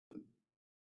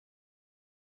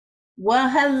Well,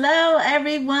 hello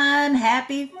everyone.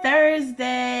 Happy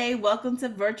Thursday. Welcome to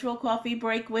Virtual Coffee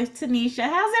Break with Tanisha.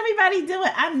 How's everybody doing?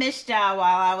 I missed y'all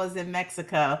while I was in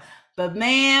Mexico. But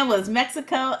man, was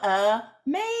Mexico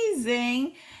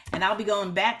amazing. And I'll be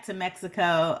going back to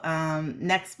Mexico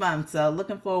next month. So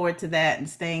looking forward to that and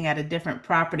staying at a different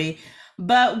property.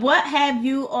 But what have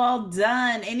you all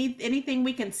done? Anything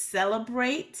we can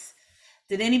celebrate?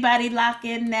 Did anybody lock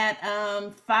in that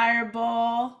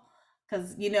fireball?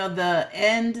 Because the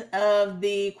end of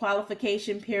the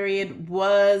qualification period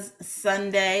was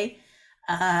Sunday,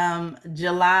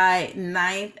 July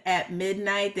 9th at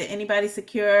midnight. Did anybody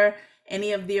secure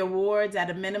any of the awards at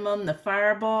a minimum? The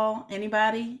fireball?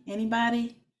 Anybody?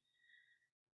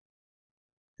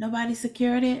 Nobody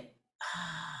secured it?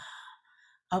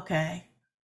 Okay.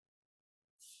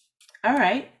 All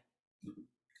right.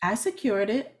 I secured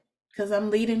it because I'm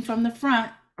leading from the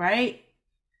front, right?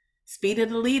 Speed of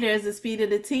the leader is the speed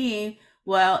of the team.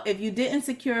 Well, if you didn't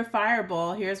secure a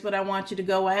fireball, here's what I want you to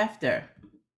go after: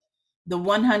 the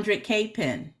 100K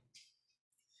pin.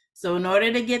 So in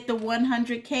order to get the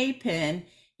 100K pin,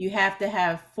 you have to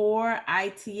have 4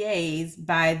 ITAs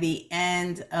by the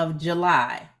end of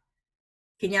July.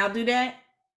 Can y'all do that?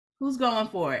 Who's going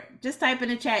for it? Just type in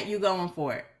the chat, you going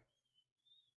for it.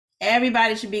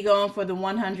 Everybody should be going for the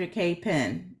 100K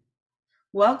pin.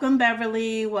 Welcome,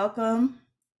 Beverly. Welcome,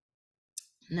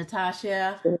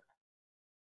 Natasha.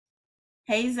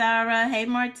 Hey, Zara. Hey,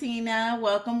 Martina.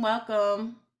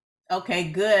 Welcome. Okay,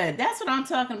 good. That's what I'm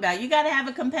talking about. You got to have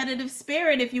a competitive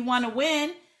spirit if you want to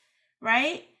win,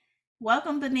 right?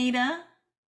 Welcome, Benita.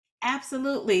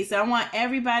 Absolutely. So I want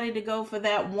everybody to go for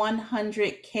that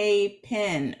 100K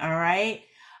pin. All right.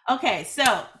 Okay.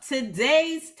 So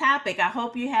today's topic, I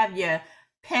hope you have your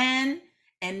pen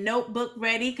and notebook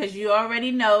ready, because you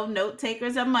already know note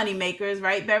takers are money makers,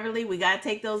 right, Beverly? We got to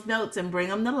take those notes and bring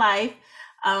them to life.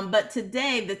 But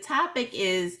today the topic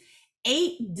is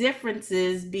 8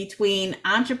 differences between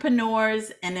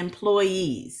entrepreneurs and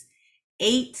employees.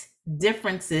 8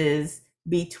 differences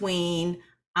between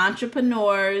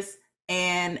entrepreneurs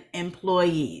and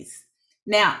employees.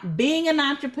 Now, being an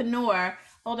entrepreneur,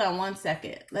 hold on one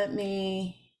second. Let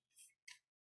me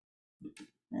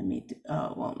oh,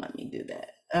 it won't let me do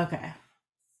that. Okay.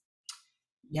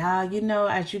 Y'all,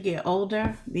 as you get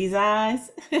older, these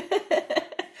eyes,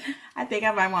 I think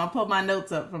I might want to pull my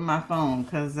notes up from my phone,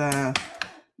 because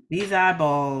these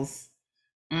eyeballs,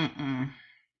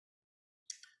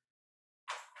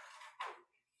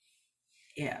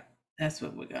 yeah, that's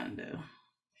what we're going to do.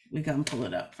 We're going to pull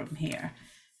it up from here,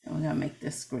 and we're going to make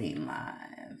this screen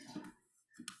live.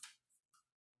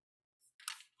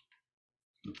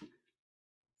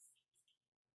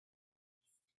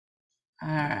 All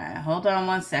right, hold on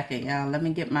one second, y'all. Let me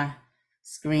get my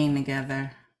screen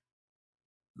together.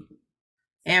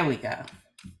 There we go.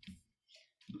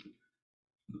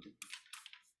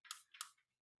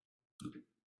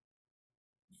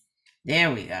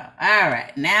 There we go. All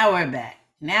right, now we're back.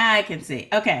 Now I can see.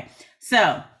 Okay,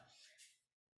 so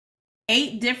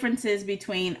 8 differences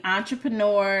between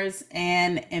entrepreneurs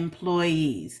and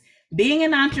employees. Being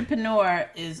an entrepreneur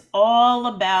is all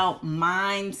about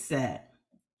mindset.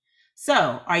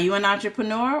 So, are you an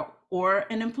entrepreneur or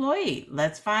an employee?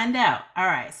 Let's find out. All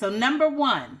right, so number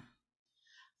 1,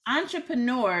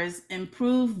 entrepreneurs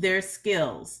improve their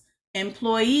skills.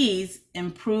 Employees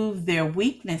improve their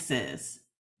weaknesses.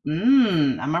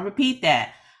 I'm going to repeat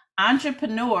that.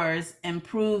 Entrepreneurs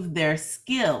improve their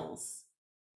skills.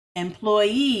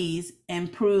 Employees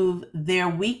improve their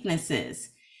weaknesses.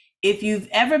 If you've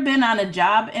ever been on a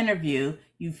job interview,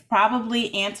 you've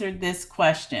probably answered this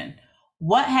question: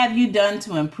 what have you done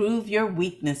to improve your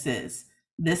weaknesses?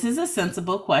 This is a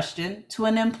sensible question to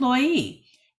an employee.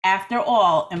 After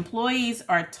all, employees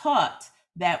are taught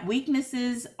that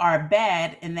weaknesses are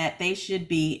bad and that they should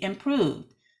be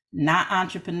improved, not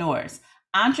entrepreneurs.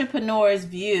 Entrepreneurs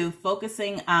view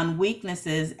focusing on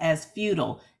weaknesses as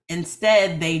futile.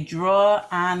 Instead, they draw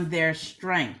on their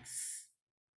strengths.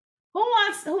 Who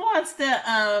wants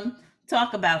to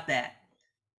talk about that?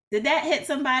 Did that hit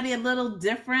somebody a little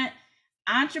different?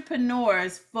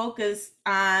 Entrepreneurs focus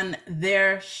on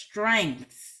their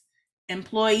strengths.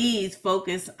 Employees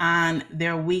focus on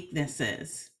their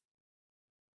weaknesses.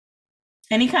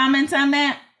 Any comments on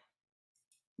that?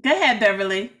 Go ahead,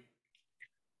 Beverly.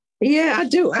 Yeah, I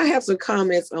do. I have some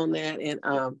comments on that,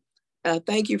 and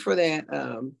thank you for that,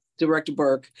 Director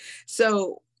Burke.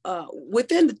 So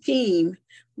within the team,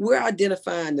 we're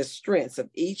identifying the strengths of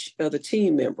each of the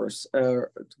team members,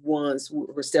 ones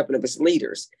who are stepping up as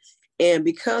leaders. And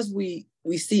because we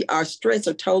see our strengths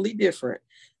are totally different,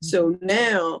 so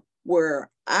now where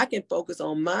I can focus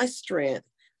on my strength.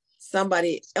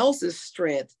 Somebody else's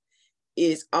strength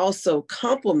is also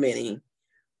complementing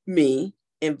me,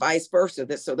 and vice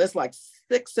versa. So that's like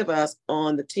 6 of us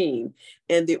on the team,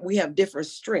 and that we have different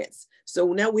strengths.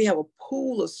 So now we have a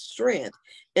pool of strength,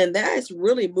 and that's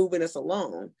really moving us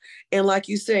along. And like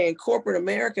you say, in corporate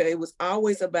America, it was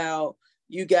always about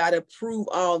you got to prove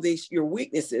all these your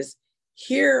weaknesses.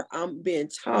 Here, I'm being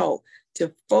taught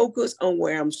to focus on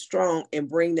where I'm strong and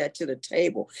bring that to the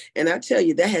table. And I tell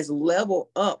you, that has leveled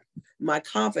up my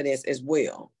confidence as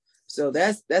well. So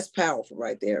that's powerful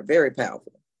right there. Very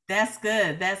powerful. That's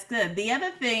good. That's good. The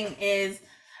other thing is,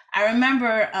 I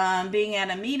remember being at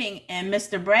a meeting and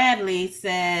Mr. Bradley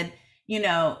said,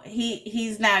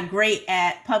 he's not great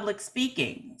at public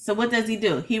speaking. So what does he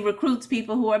do? He recruits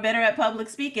people who are better at public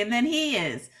speaking than he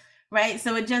is, right?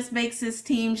 So it just makes his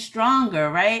team stronger,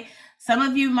 right? Some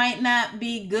of you might not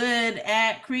be good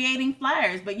at creating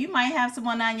flyers, but you might have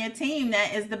someone on your team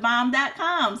that is the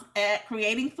bomb.coms at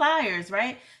creating flyers,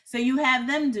 right? So you have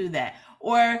them do that.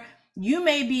 Or you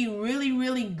may be really,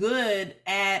 really good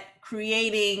at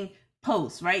creating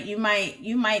posts, right? You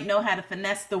might know how to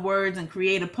finesse the words and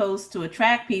create a post to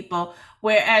attract people,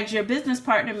 whereas your business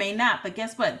partner may not. But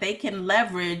guess what? They can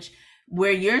leverage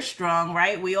where you're strong,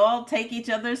 right? We all take each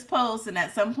other's posts, and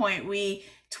at some point we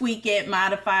tweak it,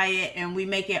 modify it, and we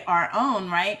make it our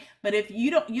own, right? But if you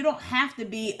don't have to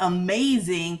be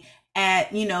amazing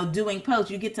at doing posts.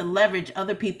 You get to leverage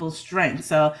other people's strengths.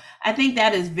 So I think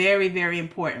that is very, very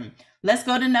important. Let's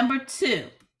go to number two.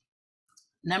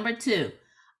 Number two,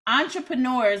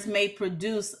 entrepreneurs may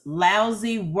produce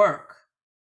lousy work.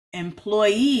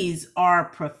 Employees are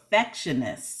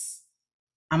perfectionists.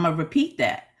 I'm going to repeat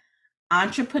that.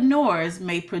 Entrepreneurs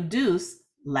may produce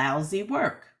lousy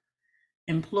work.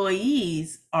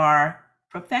 Employees are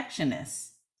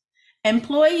perfectionists.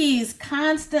 Employees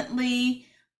constantly,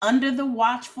 under the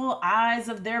watchful eyes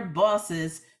of their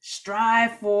bosses,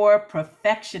 strive for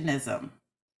perfectionism.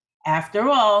 After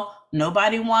all,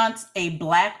 nobody wants a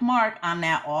black mark on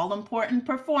that all-important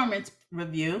performance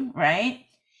review, right?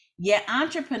 Yet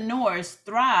entrepreneurs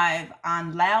thrive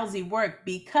on lousy work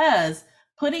because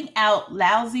putting out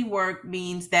lousy work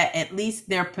means that at least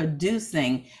they're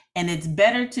producing, and it's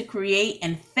better to create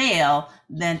and fail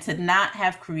than to not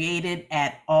have created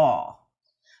at all.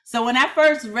 So when I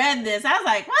first read this, I was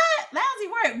like, what? Lousy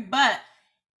work. But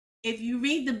if you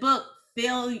read the book,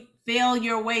 Fail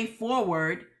Your Way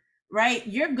Forward, right,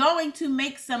 you're going to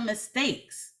make some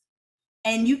mistakes.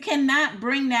 And you cannot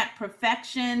bring that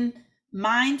perfection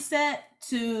mindset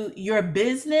to your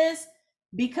business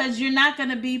because you're not going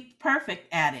to be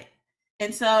perfect at it.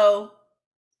 And so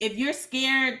if you're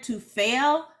scared to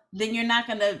fail, then you're not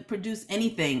going to produce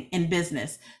anything in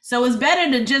business. So it's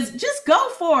better to just go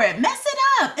for it. Mess it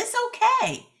up. It's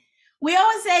okay. We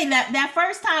always say that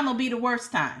first time will be the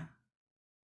worst time.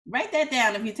 Write that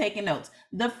down if you're taking notes.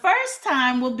 The first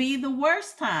time will be the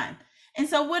worst time. And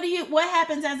so what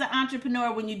happens as an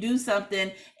entrepreneur when you do something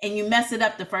and you mess it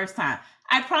up the first time?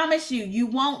 I promise you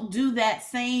won't do that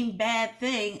same bad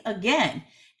thing again.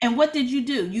 And what did you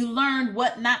do? You learned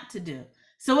what not to do.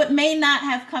 So it may not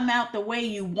have come out the way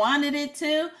you wanted it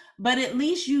to, but at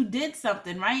least you did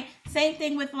something, right? Same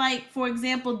thing with, like, for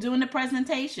example, doing a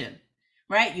presentation,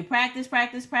 right? You practice,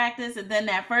 and then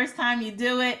that first time you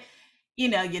do it,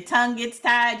 your tongue gets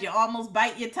tied, you almost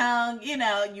bite your tongue,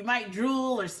 you might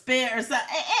drool or spit or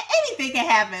something. Anything can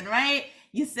happen, right?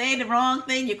 You say the wrong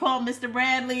thing, you call Mr.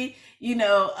 Bradley,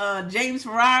 James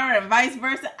Ferrara, and vice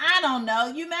versa. I don't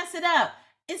know. You mess it up.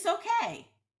 It's okay.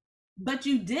 But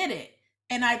you did it.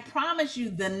 And I promise you,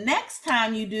 the next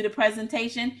time you do the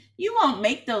presentation, you won't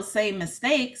make those same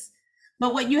mistakes.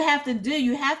 But what you have to do,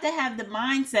 you have to have the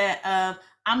mindset of,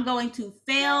 I'm going to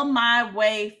fail my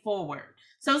way forward.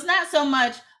 So it's not so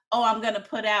much, oh, I'm going to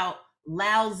put out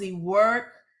lousy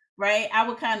work, right? I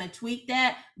would kind of tweak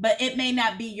that, but it may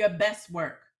not be your best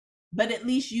work, but at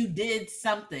least you did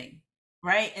something,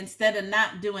 right? Instead of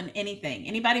not doing anything.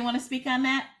 Anybody want to speak on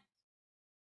that?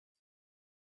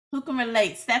 Who can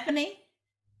relate? Stephanie?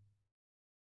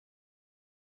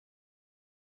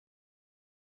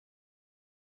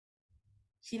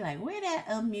 She like, where that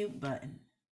unmute button?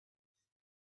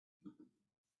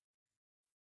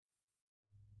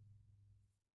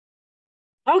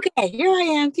 Okay, here I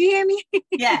am. Do you hear me?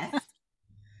 Yes.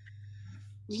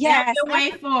 Yes. Your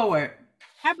way forward.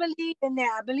 I believe in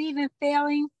that. I believe in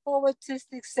failing forward to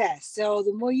success. So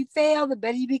the more you fail, the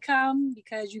better you become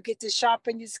because you get to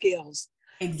sharpen your skills.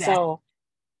 Exactly. So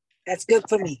that's good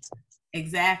for me.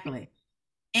 Exactly.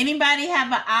 Anybody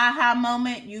have an aha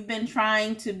moment? You've been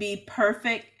trying to be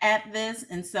perfect at this,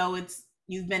 and so it's,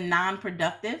 You've been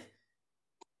non-productive,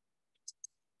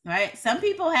 right? Some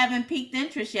people haven't piqued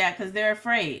interest yet because they're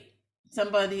afraid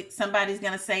somebody's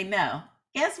gonna say no.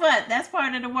 Guess what? That's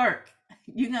part of the work.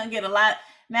 You're gonna get a lot.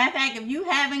 Matter of fact, if you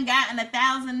haven't gotten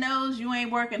 1,000 no's, you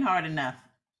ain't working hard enough.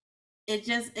 It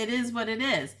is what it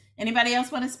is. Anybody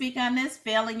else want to speak on this?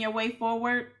 Failing your way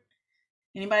forward?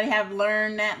 Anybody have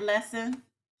learned that lesson?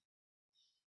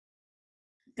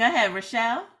 Go ahead,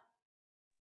 Rochelle.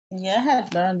 Yeah, I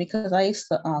had learned because I used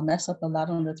to mess up a lot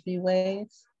on the 3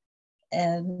 ways.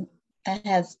 And I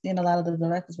had seen a lot of the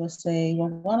directors would say, well,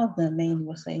 one of them mainly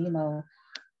would say,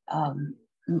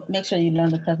 make sure you learn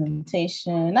the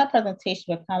presentation, not presentation,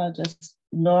 but kind of just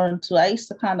learn to, I used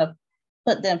to kind of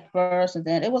put them first, and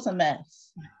then it was a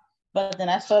mess. But then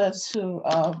I started to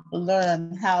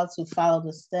learn how to follow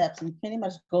the steps and pretty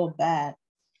much go back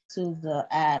to the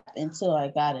app until I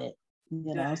got it,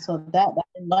 so that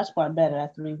is much more better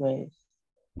at 3 ways.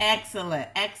 Excellent,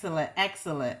 excellent,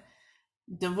 excellent.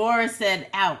 Devorah said,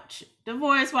 ouch.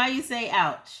 Devorah, why you say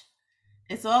ouch?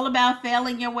 It's all about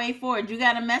failing your way forward. You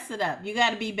got to mess it up. You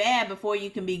got to be bad before you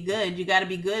can be good. You got to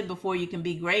be good before you can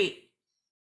be great,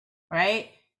 right?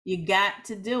 You got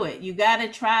to do it. You got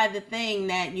to try the thing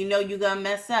that you're going to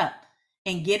mess up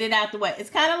and get it out the way. It's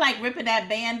kind of like ripping that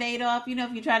Band-Aid off.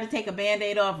 If you try to take a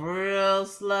Band-Aid off real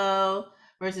slow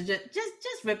versus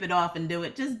just rip it off and do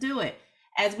it. Just do it.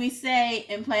 As we say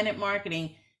in Planet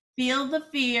Marketing, feel the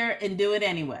fear and do it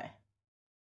anyway.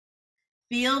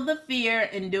 Feel the fear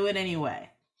and do it anyway.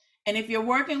 And if you're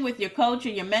working with your coach or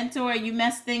your mentor, you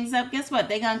mess things up, guess what?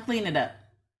 They're going to clean it up.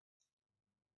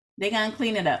 They're going to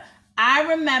clean it up.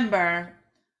 I remember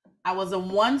I was a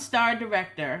 1-star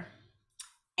director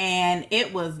and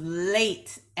it was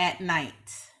late at night.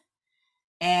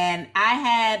 And I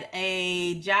had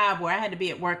a job where I had to be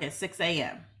at work at 6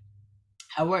 a.m.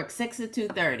 I worked 6 to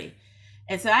 2:30.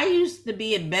 And so I used to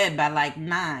be in bed by like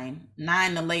 9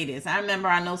 the latest. I remember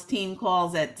on those team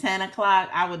calls at 10 o'clock,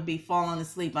 I would be falling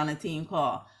asleep on a team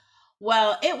call.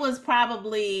 Well, it was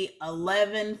probably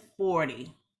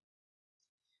 11:40.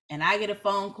 And I get a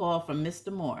phone call from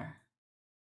Mr. Moore.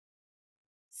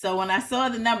 So when I saw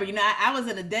the number, I was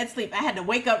in a dead sleep. I had to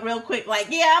wake up real quick, like,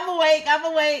 yeah, I'm awake.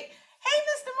 Hey,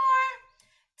 Mr.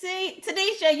 Moore.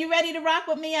 Tanisha, you ready to rock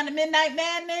with me on the Midnight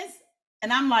Madness?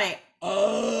 And I'm like,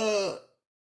 to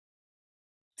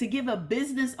give a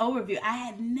business overview. I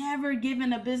had never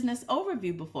given a business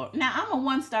overview before. Now, I'm a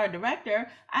 1-star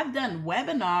director. I've done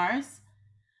webinars,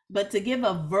 but to give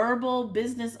a verbal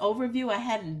business overview, I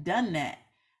hadn't done that.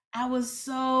 I was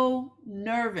so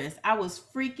nervous. I was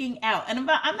freaking out. And I'm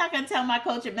not going to tell my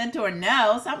coach and mentor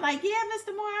no. So I'm like, yeah,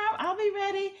 Mr. Moore, I'll be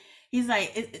ready. He's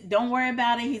like, don't worry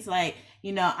about it. He's like,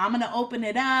 I'm going to open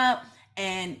it up.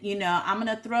 And, I'm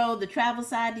going to throw the travel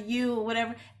side to you or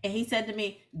whatever. And he said to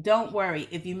me, don't worry.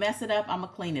 If you mess it up, I'm going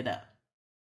to clean it up.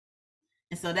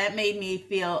 And so that made me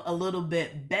feel a little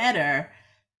bit better.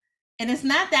 And it's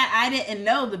not that I didn't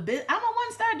know the business. I'm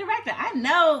a 1-star director. I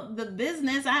know the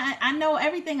business. I know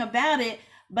everything about it.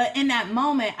 But in that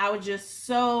moment, I was just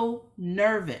so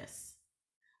nervous.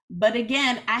 But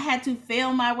again, I had to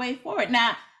fail my way forward.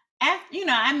 Now, after,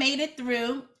 I made it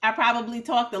through. I probably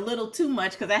talked a little too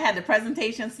much because I had the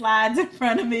presentation slides in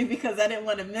front of me because I didn't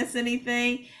want to miss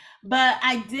anything. But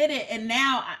I did it, and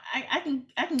now I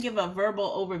can give a verbal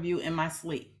overview in my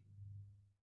sleep.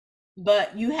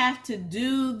 But you have to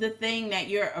do the thing that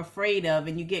you're afraid of,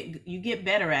 and you get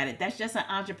better at it. That's just an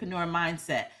entrepreneur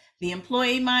mindset. The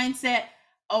employee mindset,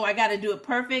 I got to do it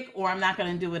perfect, or I'm not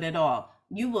going to do it at all.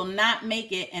 You will not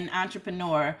make it an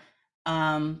entrepreneur,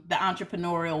 the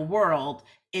entrepreneurial world,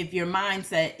 if your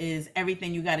mindset is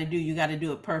everything you got to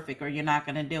do it perfect, or you're not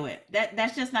going to do it.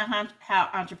 That's just not how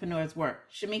entrepreneurs work.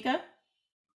 Shamika?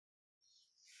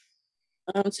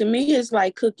 To me, it's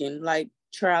like cooking, like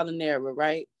trial and error,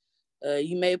 right?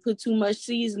 You may put too much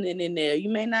seasoning in there.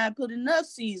 You may not put enough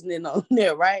seasoning on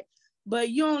there, right? But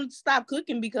you don't stop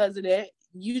cooking because of that.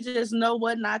 You just know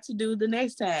what not to do the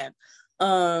next time.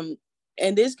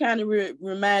 And this kind of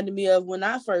reminded me of when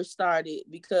I first started,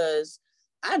 because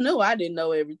I knew I didn't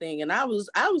know everything, and I was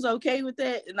okay with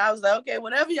that. And I was like, okay,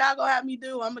 whatever y'all gonna have me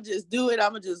do, I'm gonna just do it.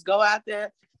 I'm gonna just go out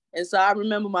there. And so I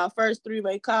remember my first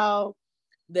 3-way call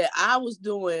that I was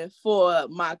doing for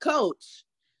my coach.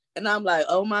 And I'm like,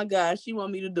 oh my gosh, she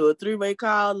want me to do a 3-way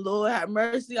call. Lord have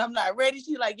mercy, I'm not ready.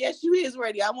 She's like, yes, you is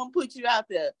ready. I want to put you out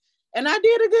there. And I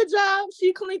did a good job.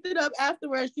 She cleaned it up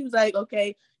afterwards. She was like,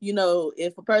 okay,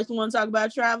 if a person want to talk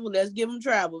about travel, let's give them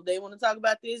travel. If they want to talk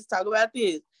about this, talk about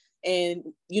this. And,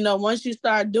 once you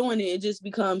start doing it, it just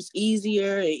becomes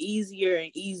easier and easier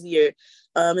and easier.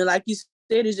 And like you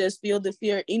said, it's just feel the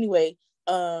fear anyway.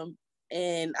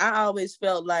 And I always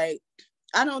felt like,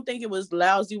 I don't think it was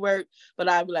lousy work, but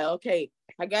I'd be like, okay,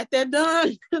 I got that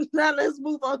done. Now let's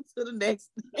move on to the next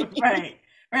thing. Right.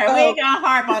 We ain't gonna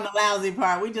harp on the lousy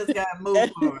part. We just gotta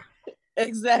move forward.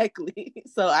 Exactly.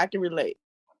 So I can relate.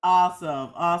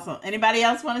 Awesome. Anybody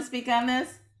else want to speak on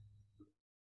this?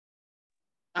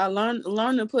 I learned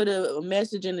to put a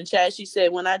message in the chat. She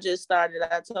said, when I just started,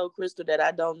 I told Crystal that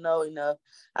I don't know enough.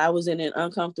 I was in an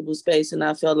uncomfortable space and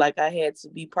I felt like I had to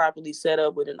be properly set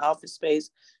up with an office space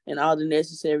and all the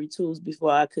necessary tools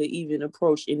before I could even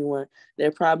approach anyone.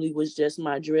 That probably was just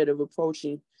my dread of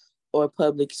approaching or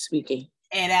public speaking.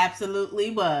 It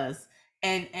absolutely was.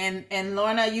 And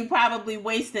Lorna, you probably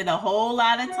wasted a whole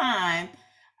lot of time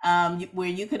where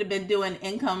you could have been doing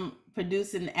income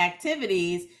producing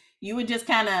activities. You were just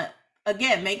kind of,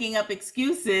 again, making up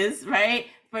excuses, right,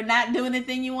 for not doing the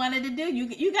thing you wanted to do.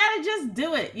 You got to just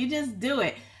do it. You just do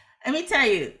it. Let me tell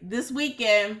you, this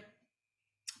weekend,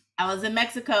 I was in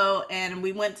Mexico and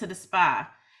we went to the spa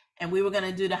and we were going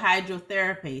to do the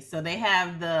hydrotherapy. So they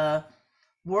have the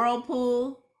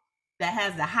whirlpool that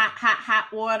has the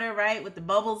hot water, right, with the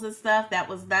bubbles and stuff. That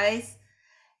was nice.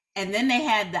 And then they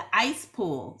had the ice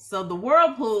pool. So the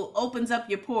whirlpool opens up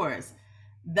your pores.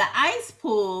 The ice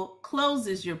pool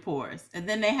closes your pores. And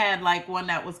then they had like one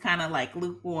that was kind of like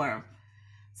lukewarm.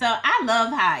 So I love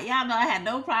hot. Y'all know I had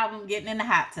no problem getting in the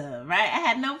hot tub, right? I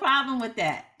had no problem with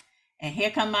that. And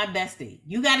here come my bestie.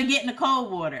 You got to get in the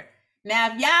cold water. Now,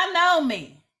 if y'all know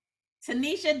me,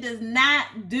 Tanisha does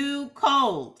not do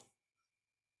cold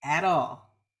at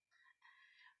all.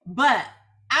 But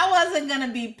I wasn't going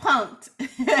to be punked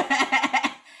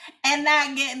and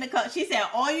not get in the cold. She said,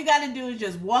 all you got to do is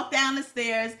just walk down the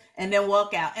stairs and then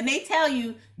walk out. And they tell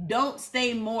you, don't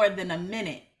stay more than a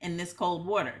minute in this cold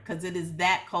water because it is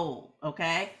that cold,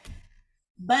 okay?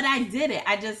 But I did it.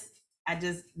 I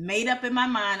just made up in my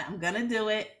mind, I'm going to do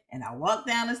it. And I walked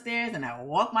down the stairs and I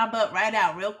walked my butt right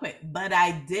out real quick. But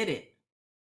I did it.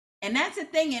 And that's the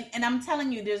thing. And I'm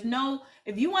telling you,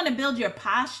 if you want to build your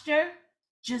posture,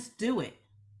 just do it.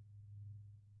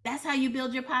 That's how you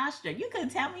build your posture. You couldn't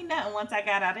tell me nothing once I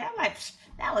got out there. I'm like,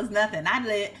 that was nothing. I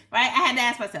did, right? I had to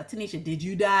ask myself, Tanisha, did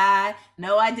you die?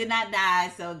 No, I did not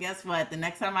die. So guess what? The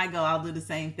next time I go, I'll do the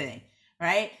same thing,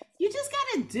 right? You just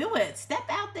got to do it. Step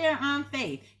out there on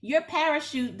faith. Your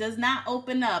parachute does not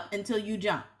open up until you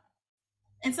jump.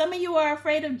 And some of you are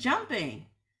afraid of jumping.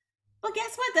 But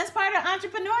guess what? That's part of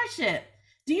entrepreneurship.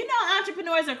 Do you know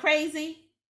entrepreneurs are crazy?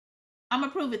 I'm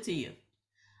going to prove it to you.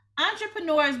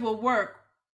 Entrepreneurs will work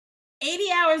 80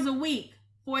 hours a week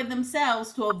for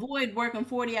themselves to avoid working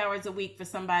 40 hours a week for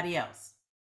somebody else.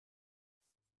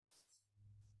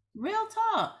 Real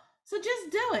talk. So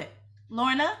just do it.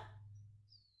 Lorna?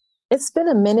 It's been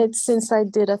a minute since I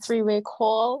did a three-way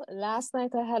call. Last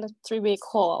night I had a three-way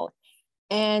call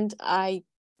and I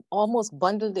almost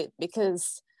bundled it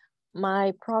because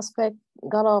my prospect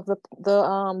got off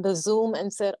the Zoom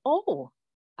and said, oh,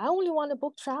 I only want to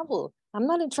book travel. I'm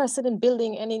not interested in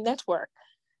building any network.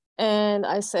 And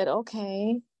I said,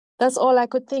 okay, that's all I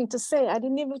could think to say. I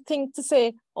didn't even think to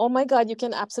say, oh my God, you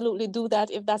can absolutely do that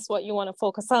if that's what you want to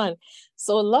focus on.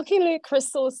 So luckily,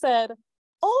 Crystal said,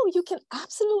 oh, you can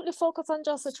absolutely focus on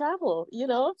just the travel,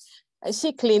 and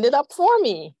she cleaned it up for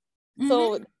me. Mm-hmm.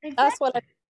 So exactly. That's what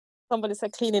somebody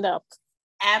said, clean it up.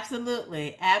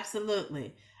 Absolutely.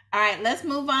 All right, let's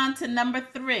move on to number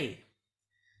 3.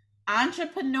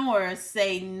 Entrepreneurs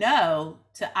say no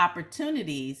to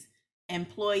opportunities.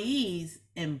 Employees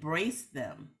embrace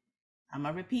them. I'm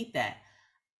going to repeat that.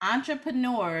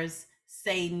 Entrepreneurs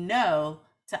say no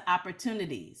to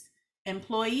opportunities.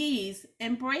 Employees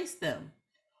embrace them.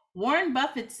 Warren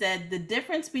Buffett said the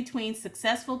difference between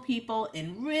successful people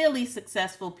and really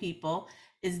successful people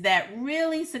is that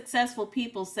really successful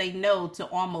people say no to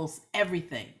almost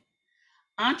everything.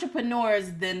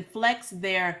 Entrepreneurs then flex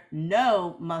their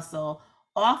no muscle,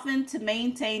 often to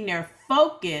maintain their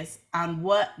focus on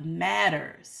what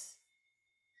matters.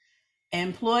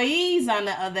 Employees, on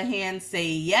the other hand, say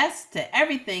yes to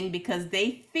everything because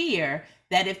they fear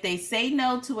that if they say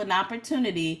no to an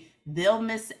opportunity, they'll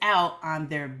miss out on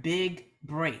their big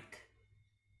break.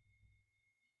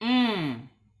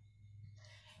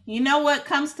 You know what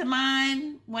comes to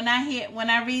mind when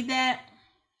I read that?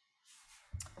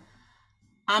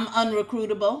 I'm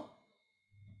unrecruitable.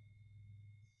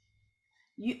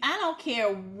 I don't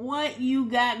care what you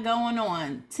got going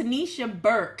on. Tanisha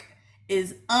Burke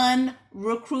is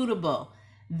unrecruitable.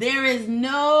 There is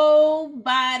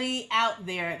nobody out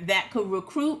there that could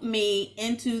recruit me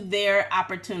into their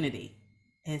opportunity.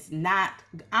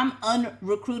 I'm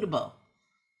unrecruitable.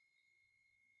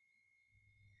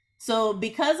 So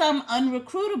because I'm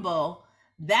unrecruitable,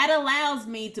 That allows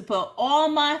me to put all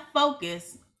my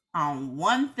focus on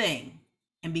one thing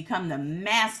and become the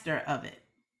master of it.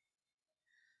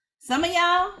 Some of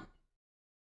y'all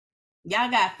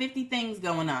got 50 things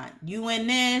going on. You in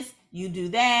this, you do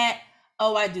that.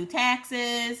 Oh, I do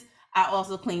taxes. I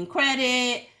also clean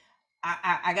credit.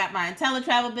 I got my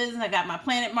IntelliTravel business. I got my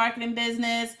Planet Marketing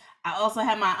business. I also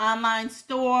have my online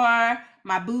store,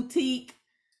 my boutique.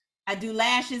 I do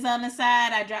lashes on the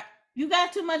side. You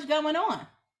got too much going on.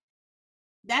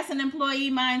 That's an employee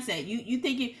mindset. You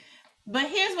think but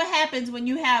here's what happens when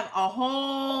you have a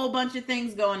whole bunch of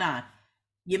things going on.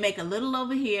 You make a little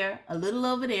over here, a little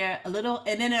over there, a little,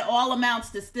 and then it all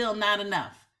amounts to still not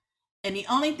enough. And the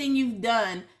only thing you've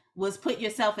done was put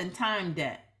yourself in time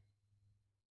debt.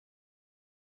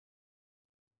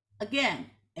 Again,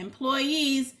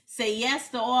 employees say yes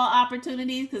to all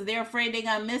opportunities because they're afraid they're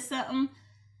going to miss something.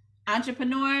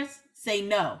 Entrepreneurs say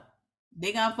no.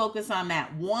 They're going to focus on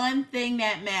that one thing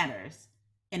that matters.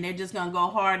 And they're just going to go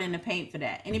hard in the paint for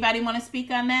that. Anybody want to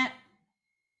speak on that?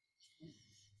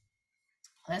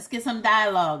 Let's get some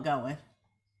dialogue going.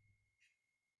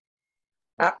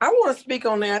 I want to speak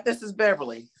on that. This is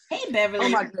Beverly. Hey, Beverly. Oh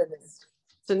my goodness.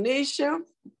 Tanisha,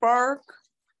 Burke,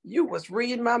 you was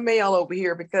reading my mail over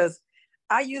here because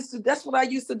that's what I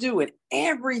used to do in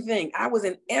everything. I was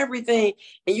in everything.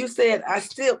 And you said I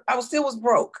still was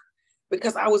broke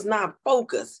because I was not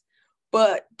focused.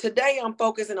 But today I'm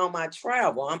focusing on my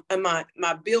travel. I'm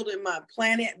my building my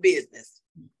Planet business,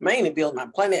 mainly building my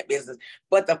Planet business,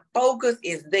 but the focus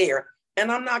is there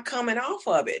and I'm not coming off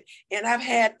of it. And I've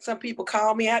had some people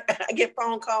call me. I get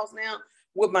phone calls now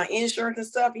with my insurance and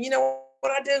stuff. And you know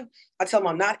what I do? I tell them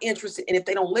I'm not interested. And if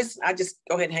they don't listen, I just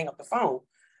go ahead and hang up the phone.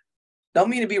 Don't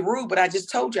mean to be rude, but I just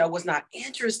told you I was not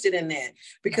interested in that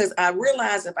because I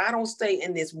realized if I don't stay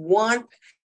in this one,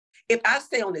 if I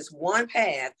stay on this one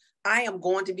path, I am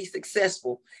going to be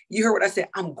successful. You heard what I said.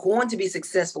 I'm going to be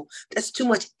successful. That's too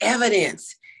much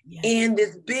evidence in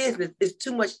this business. It's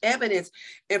too much evidence.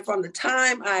 And from the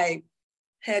time I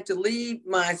had to leave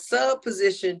my sub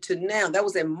position to now, that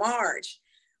was in March.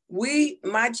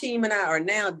 My team and I are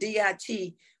now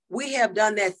DIT. We have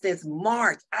done that since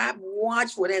March. I've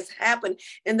watched what has happened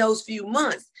in those few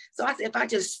months. So I said, if I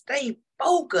just stay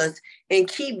focused and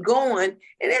keep going,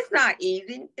 and it's not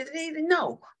easy. Is it easy?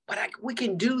 No, but we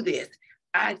can do this.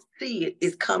 I see it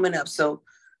is coming up. So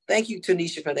thank you,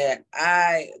 Tanisha, for that.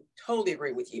 I totally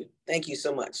agree with you. Thank you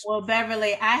so much. Well,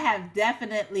 Beverly, I have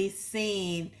definitely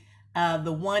seen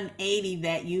the 180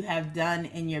 that you have done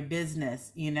in your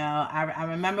business. You know, I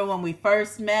remember when we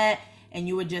first met and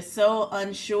you were just so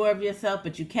unsure of yourself,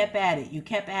 but you kept at it. You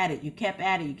kept at it. You kept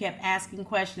at it. You kept asking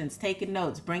questions, taking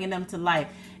notes, bringing them to life.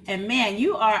 And man,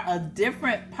 you are a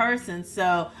different person.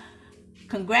 So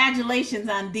congratulations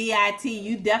on DIT.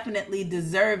 You definitely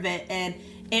deserve it. And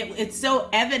it's so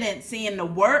evident seeing the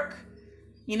work.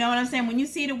 You know what I'm saying? When you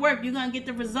see the work, you're going to get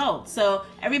the results. So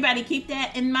everybody keep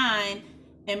that in mind.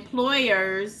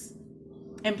 Employees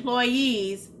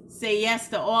say yes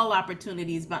to all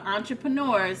opportunities, but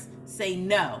entrepreneurs say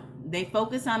no. They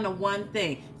focus on the one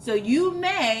thing. So you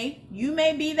may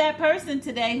be that person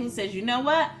today who says, you know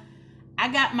what? I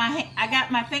got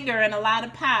my finger in a lot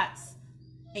of pots,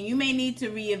 and you may need to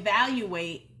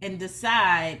reevaluate and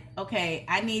decide, okay,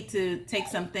 I need to take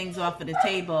some things off of the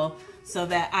table so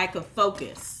that I could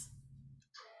focus.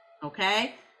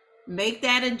 Okay? Make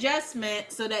that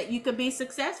adjustment so that you could be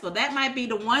successful. That might be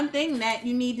the one thing that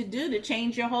you need to do to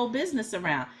change your whole business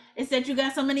around. It's that you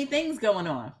got so many things going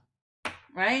on,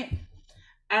 right?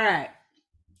 All right.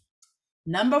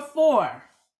 Number 4,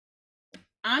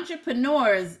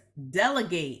 entrepreneurs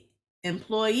delegate.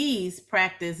 Employees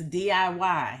practice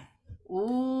DIY.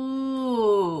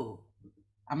 Ooh,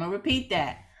 I'm going to repeat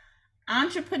that.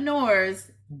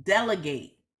 Entrepreneurs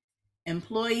delegate.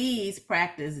 Employees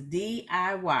practice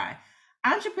DIY.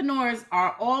 Entrepreneurs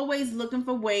are always looking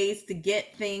for ways to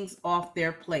get things off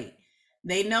their plate.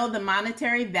 They know the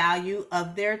monetary value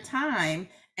of their time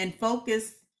and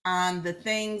focus on the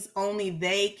things only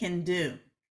they can do.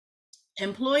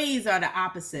 Employees are the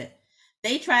opposite.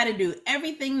 They try to do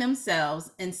everything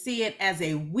themselves and see it as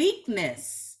a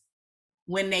weakness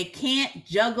when they can't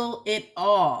juggle it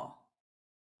all.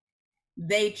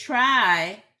 They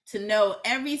try to know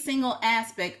every single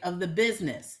aspect of the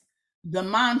business. The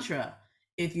mantra,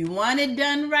 if you want it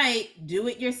done right, do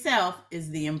it yourself, is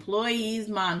the employee's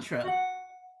mantra.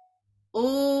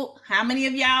 Oh, how many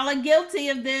of y'all are guilty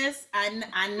of this?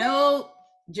 I know,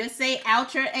 just say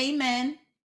out your amen.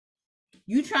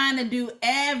 You trying to do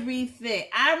everything.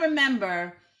 I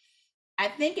remember,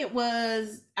 I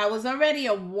was already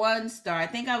a 1-star. I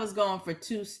think I was going for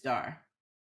 2-star.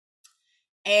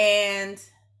 And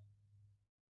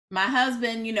my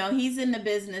husband, you know, he's in the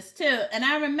business too. And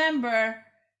I remember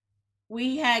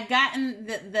we had gotten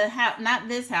the house, not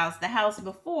this house, the house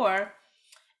before,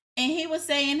 and he was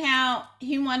saying how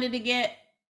he wanted to get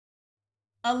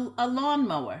a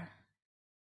lawnmower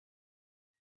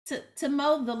to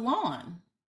mow the lawn.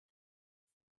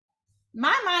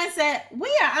 My mindset, we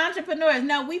are entrepreneurs.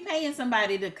 No, we paying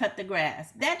somebody to cut the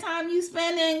grass. That time you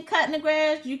spending cutting the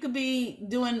grass, you could be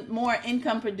doing more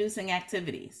income producing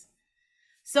activities.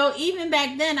 So even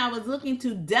back then, I was looking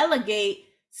to delegate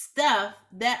stuff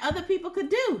that other people could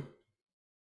do.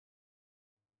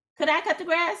 Could I cut the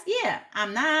grass? Yeah,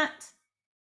 I'm not.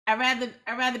 I'd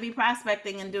rather be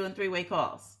prospecting and doing three-way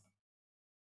calls.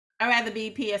 I'd rather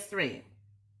be PS3.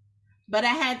 But I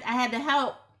had to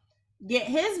help get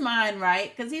his mind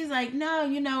right, because he's like, no,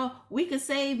 you know, we could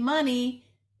save money,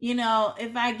 you know,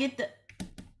 if I get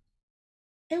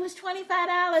it was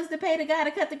 $25 to pay the guy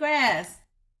to cut the grass.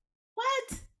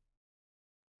 What?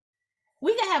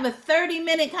 We could have a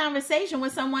 30-minute conversation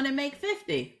with someone and make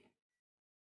 50.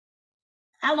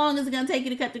 How long is it going to take you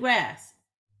to cut the grass?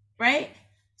 Right?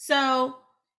 So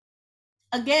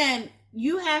again,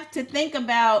 you have to think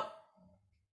about,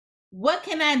 what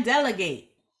can I delegate?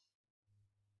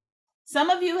 Some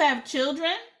of you have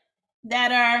children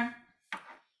that are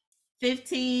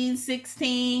 15,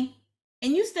 16,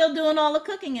 and you still doing all the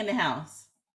cooking in the house.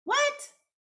 What?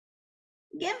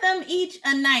 Give them each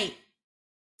a night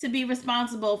to be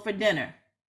responsible for dinner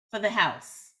for the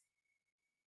house.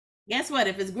 Guess what?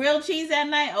 If it's grilled cheese at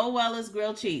night, oh well, it's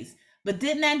grilled cheese. But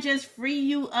didn't that just free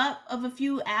you up of a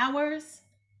few hours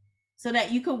so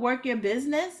that you could work your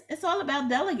business? It's all about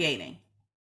delegating.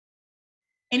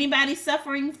 Anybody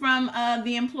suffering from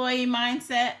the employee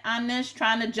mindset on this,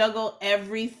 trying to juggle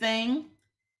everything?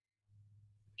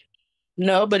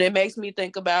 No, but it makes me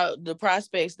think about the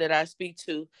prospects that I speak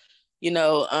to. You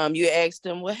know, you ask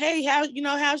them, well, hey,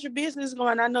 how's your business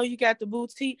going? I know you got the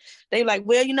boutique. They like,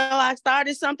 well, you know, I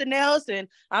started something else and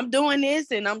I'm doing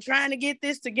this and I'm trying to get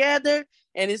this together.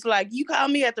 And it's like, you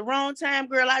called me at the wrong time,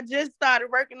 girl. I just started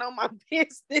working on my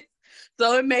business.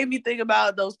 So it made me think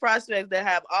about those prospects that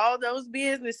have all those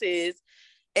businesses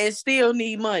and still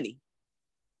need money.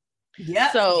 Yeah.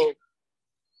 So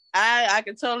I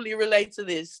can totally relate to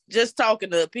this, just talking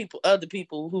to other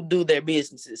people who do their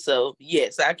businesses. So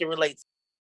yes, I can relate.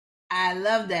 I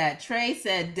love that. Trey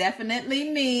said, definitely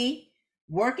me,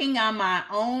 working on my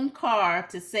own car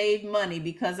to save money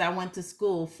because I went to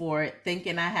school for it,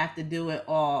 thinking I have to do it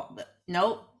all. But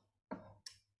nope.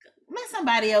 Let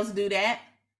somebody else do that.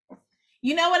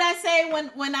 You know what I say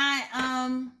when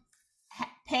I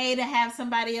pay to have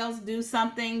somebody else do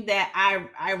something that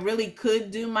I really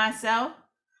could do myself?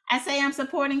 I say I'm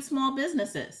supporting small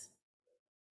businesses.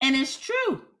 And it's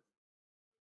true.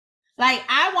 Like,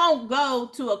 I won't go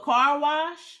to a car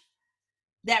wash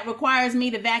that requires me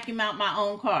to vacuum out my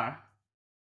own car.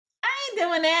 I ain't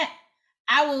doing that.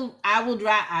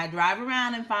 I drive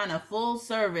around and find a full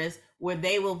service where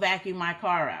they will vacuum my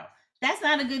car out. That's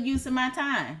not a good use of my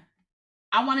time.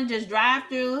 I want to just drive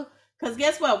through, because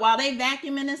guess what? While they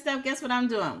vacuuming and stuff, guess what I'm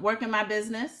doing? Working my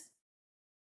business.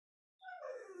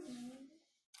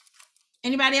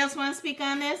 Anybody else want to speak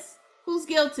on this? Who's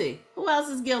guilty? Who else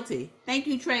is guilty? Thank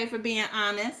you, Trey, for being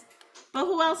honest. But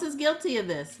who else is guilty of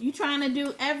this? You trying to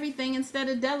do everything instead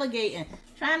of delegating,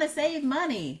 trying to save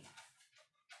money.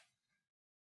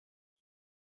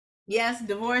 Yes,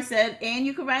 Divorce said, and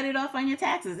you can write it off on your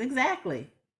taxes. Exactly.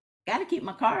 Got to keep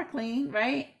my car clean,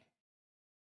 right?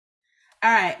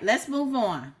 All right, let's move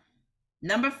on.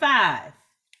 Number 5.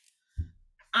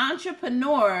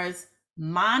 Entrepreneurs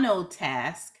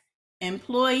monotask.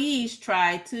 Employees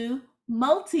try to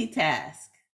multitask.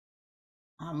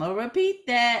 I'm going to repeat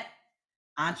that.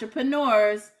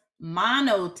 Entrepreneurs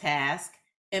monotask.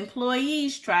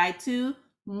 Employees try to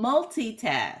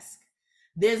multitask.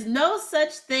 There's no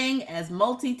such thing as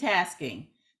multitasking.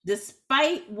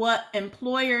 Despite what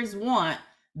employers want,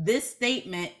 this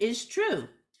statement is true.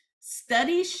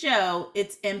 Studies show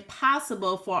it's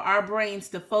impossible for our brains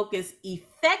to focus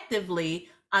effectively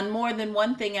on more than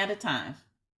one thing at a time.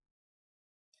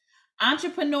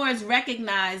 Entrepreneurs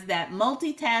recognize that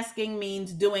multitasking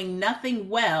means doing nothing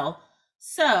well,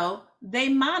 so they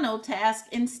monotask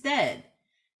instead.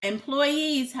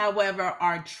 Employees, however,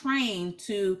 are trained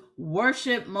to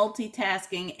worship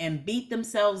multitasking and beat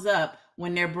themselves up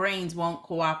when their brains won't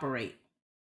cooperate.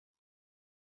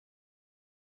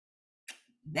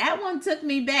 That one took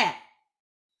me back,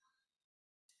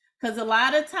 because a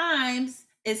lot of times,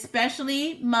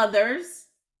 especially mothers,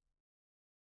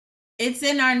 it's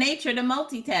in our nature to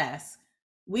multitask.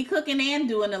 We cooking and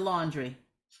doing the laundry.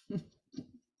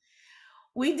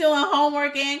 We doing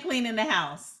homework and cleaning the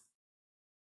house.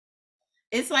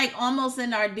 It's like almost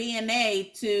in our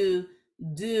DNA to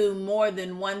do more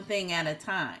than one thing at a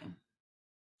time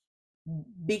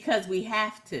because we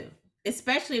have to,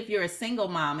 especially if you're a single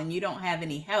mom and you don't have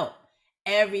any help.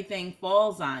 Everything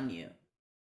falls on you.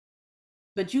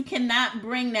 But you cannot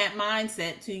bring that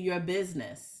mindset to your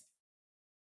business.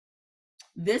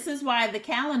 This is why the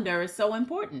calendar is so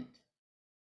important.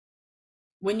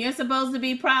 When you're supposed to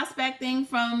be prospecting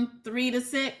from 3 to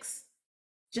 6,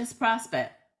 just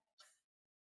prospect.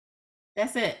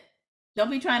 That's it.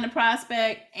 Don't be trying to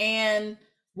prospect and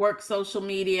work social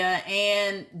media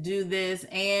and do this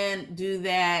and do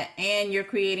that, and you're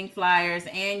creating flyers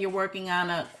and you're working on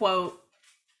a quote.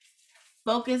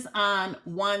 Focus on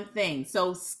one thing.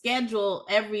 So schedule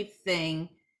everything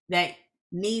that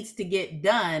needs to get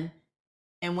done.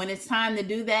 And when it's time to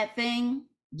do that thing,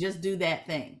 just do that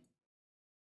thing.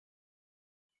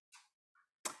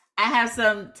 I have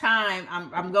some time.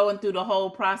 I'm going through the whole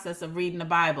process of reading the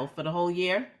Bible for the whole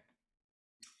year.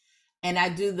 And I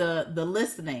do the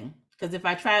listening, because if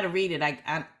I try to read it,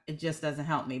 it just doesn't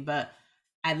help me. But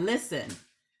I listen.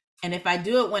 And if I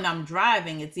do it when I'm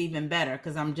driving, it's even better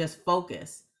because I'm just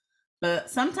focused.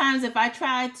 But sometimes if I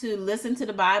try to listen to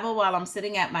the Bible while I'm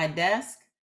sitting at my desk,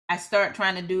 I start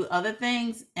trying to do other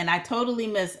things and I totally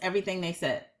miss everything they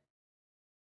said.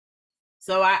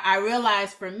 So I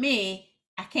realized for me,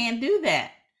 I can't do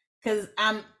that because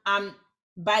I'm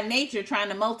by nature trying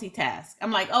to multitask.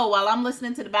 I'm like, oh, while I'm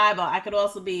listening to the Bible, I could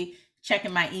also be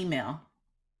checking my email.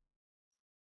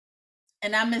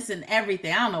 And I'm missing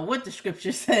everything. I don't know what the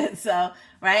scripture said. So,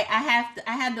 right, I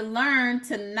had to learn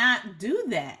to not do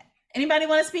that. Anybody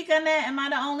want to speak on that? Am I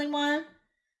the only one?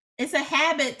 It's a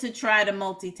habit to try to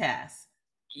multitask.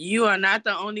 You are not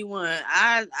the only one.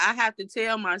 I have to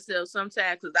tell myself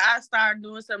sometimes, because I start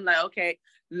doing something like, okay,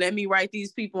 let me write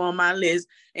these people on my list.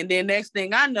 And then next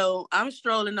thing I know, I'm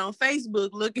strolling on Facebook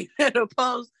looking at a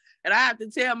post. And I have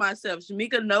to tell myself,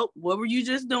 Shamika, nope, what were you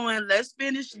just doing? Let's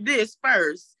finish this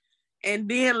first. And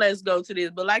then let's go to this.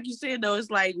 But like you said, though,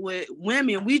 it's like with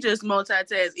women, we just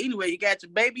multitask anyway. You got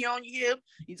your baby on your hip,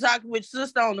 you talking with your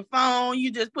sister on the phone,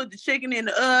 you just put the chicken in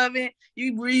the oven,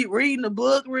 you reading the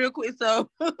book real quick. So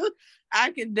I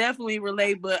can definitely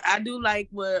relate. But I do like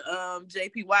what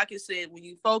JP Watkins said, when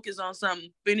you focus on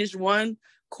something, finish one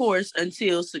course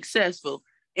until successful.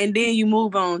 And then you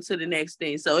move on to the next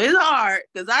thing. So it's hard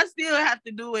because I still have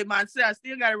to do it myself. I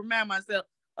still got to remind myself,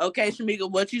 okay,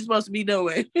 Shamika, what you supposed to be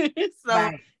doing? So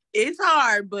right. It's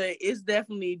hard, but it's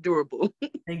definitely doable.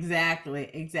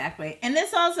 Exactly. And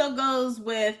this also goes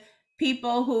with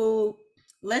people who,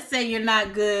 let's say you're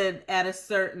not good at a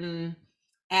certain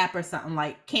app or something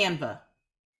like Canva,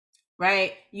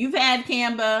 right? You've had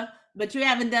Canva, but you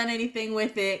haven't done anything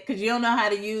with it because you don't know how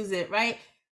to use it, right?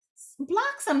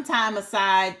 Block some time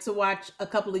aside to watch a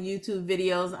couple of YouTube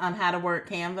videos on how to work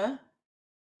Canva.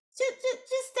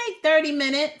 Just take 30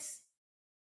 minutes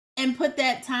and put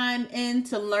that time in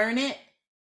to learn it,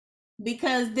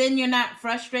 because then you're not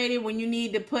frustrated when you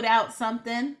need to put out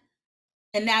something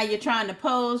and now you're trying to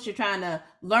post, you're trying to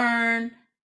learn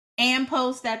and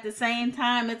post at the same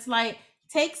time. It's like,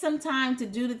 take some time to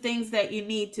do the things that you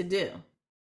need to do.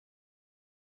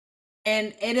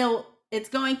 And it's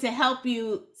going to help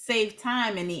you save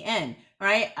time in the end,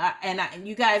 right?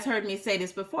 You guys heard me say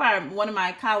this before. One of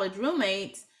my college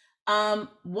roommates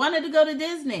wanted to go to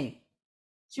Disney.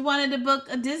 She wanted to book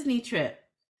a Disney trip.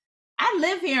 I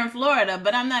live here in Florida,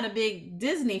 but I'm not a big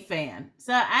Disney fan.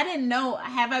 So I didn't know,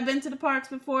 have I been to the parks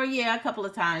before? Yeah, a couple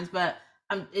of times, but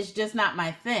it's just not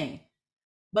my thing.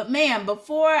 But man,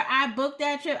 before I booked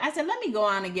that trip, I said, let me go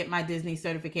on and get my Disney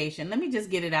certification. Let me just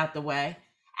get it out the way.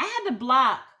 I had to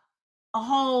block a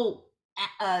whole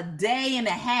day and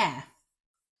a half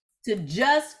to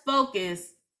just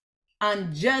focus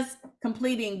on just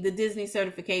completing the Disney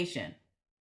certification.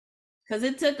 Because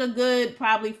it took a good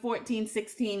probably 14,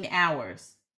 16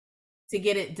 hours to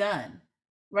get it done,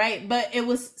 right? But it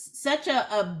was such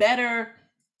a better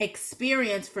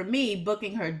experience for me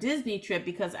booking her Disney trip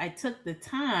because I took the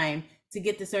time to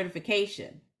get the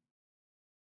certification,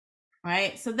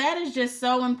 right? So that is just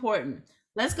so important.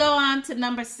 Let's go on to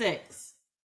number 6.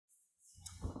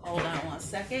 Hold on one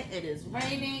second. It is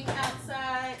raining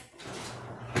outside.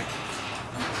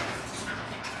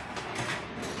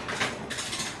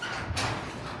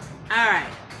 All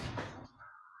right.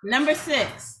 Number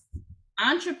 6,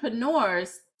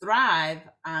 entrepreneurs thrive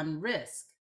on risk.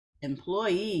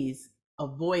 Employees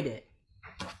avoid it.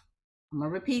 I'm going to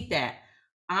repeat that.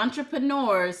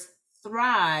 Entrepreneurs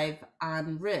thrive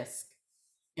on risk.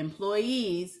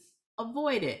 Employees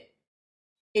avoid it.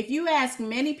 If you ask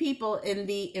many people in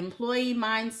the employee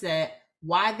mindset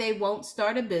why they won't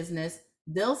start a business,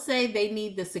 they'll say they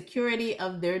need the security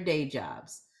of their day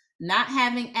jobs. Not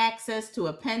having access to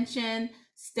a pension,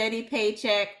 steady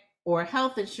paycheck, or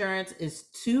health insurance is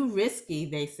too risky,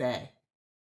 they say.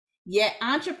 Yet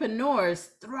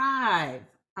entrepreneurs thrive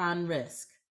on risk.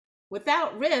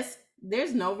 Without risk,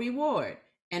 there's no reward.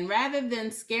 And rather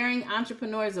than scaring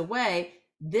entrepreneurs away,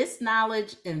 this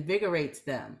knowledge invigorates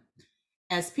them.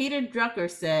 As Peter Drucker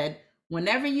said,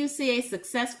 whenever you see a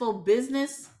successful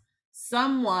business,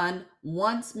 someone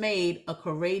once made a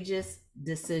courageous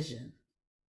decision.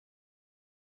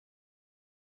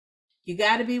 You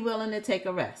got to be willing to take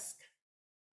a risk.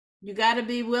 You got to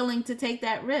be willing to take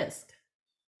that risk,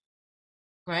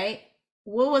 right?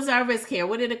 What was our risk here?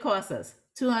 What did it cost us?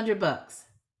 $200.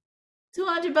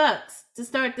 $200 to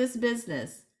start this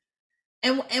business.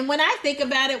 And when I think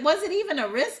about it, was it even a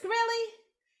risk really?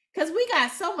 Because we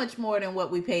got so much more than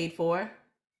what we paid for.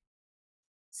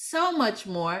 So much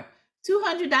more.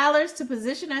 $200 to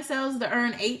position ourselves to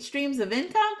earn 8 streams of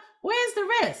income? Where's the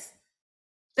risk?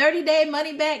 30-day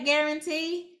money back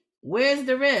guarantee? Where's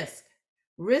the risk?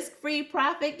 Risk-free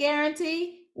profit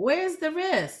guarantee? Where's the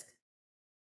risk?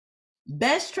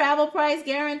 Best travel price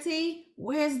guarantee?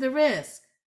 Where's the risk?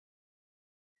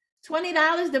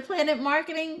 $20 to Planet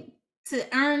Marketing to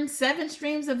earn 7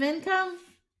 streams of income?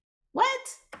 What?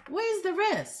 Where's the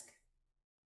risk?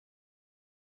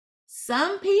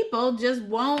 Some people just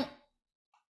won't.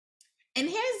 And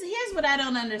here's what I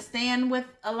don't understand with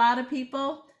a lot of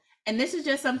people. And this is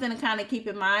just something to kind of keep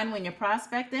in mind when you're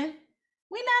prospecting.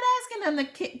 We're not asking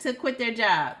them to quit their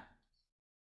job.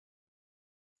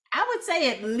 I would say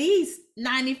at least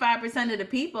 95% of the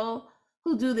people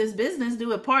who do this business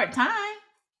do it part-time.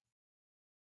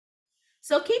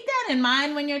 So keep that in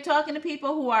mind when you're talking to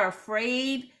people who are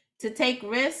afraid to take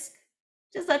risk.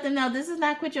 Just let them know this is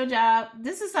not quit your job.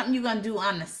 This is something you're going to do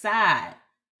on the side.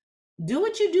 Do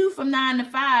what you do from 9 to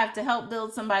 5 to help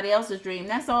build somebody else's dream.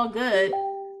 That's all good.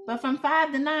 But from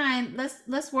 5 to 9,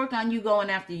 let's work on you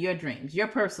going after your dreams, your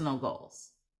personal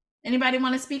goals. Anybody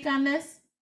want to speak on this?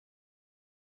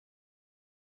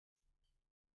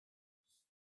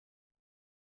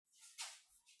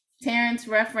 Terrence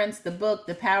referenced the book,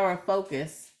 The Power of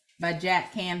Focus by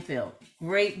Jack Canfield.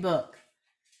 Great book.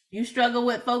 You struggle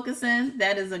with focusing,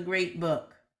 that is a great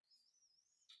book.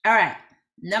 All right,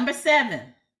 number 7.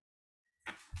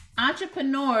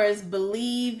 Entrepreneurs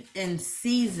believe in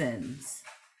seasons.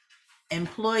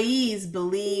 Employees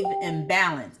believe in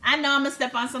balance. I know I'm gonna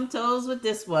step on some toes with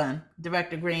this one,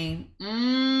 Director Green.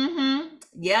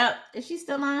 Yep. Is she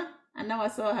still on? I know I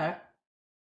saw her.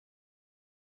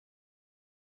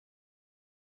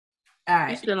 All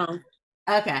right. She's still on.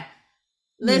 Okay.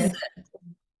 Listen. Yeah.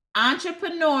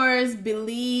 Entrepreneurs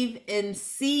believe in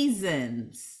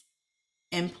seasons.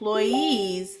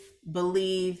 Employees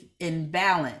believe in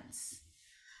balance.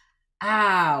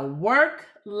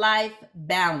 Work-life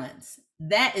balance.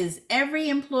 That is every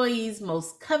employee's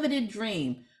most coveted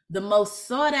dream, the most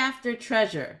sought-after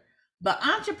treasure. But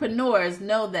entrepreneurs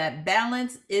know that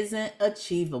balance isn't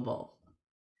achievable.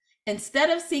 Instead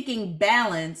of seeking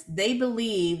balance, they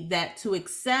believe that to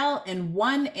excel in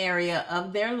one area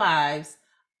of their lives,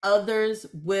 others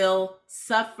will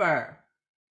suffer.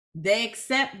 They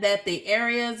accept that the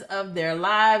areas of their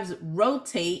lives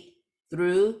rotate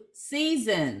through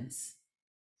seasons.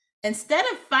 Instead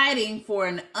of fighting for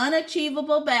an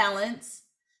unachievable balance,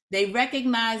 they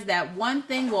recognize that one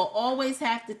thing will always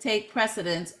have to take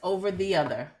precedence over the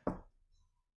other.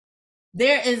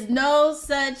 There is no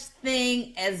such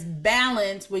thing as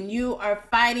balance when you are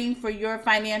fighting for your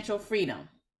financial freedom.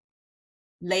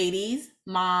 Ladies,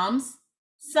 moms,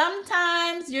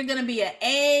 sometimes you're going to be an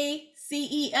A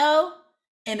CEO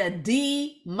and a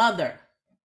D mother.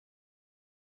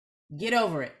 Get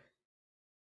over it.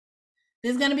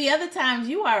 There's going to be other times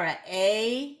you are an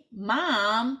A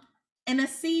mom and a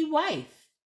C wife.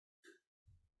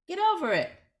 Get over it.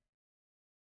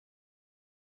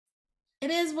 It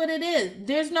is what it is.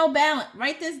 There's no balance.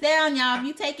 Write this down, y'all. If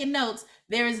you're taking notes,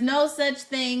 there is no such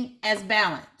thing as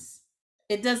balance.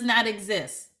 It does not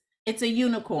exist. It's a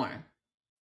unicorn.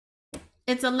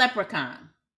 It's a leprechaun.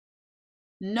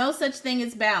 No such thing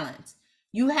as balance.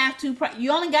 You have to,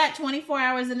 you only got 24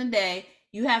 hours in a day.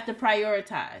 You have to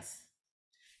prioritize.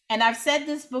 And I've said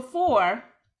this before,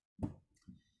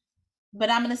 but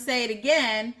I'm going to say it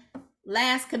again.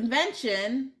 Last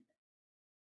convention,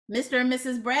 Mr. and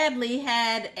Mrs. Bradley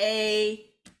had a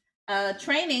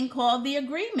training called The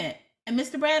Agreement. And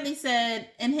Mr. Bradley said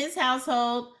in his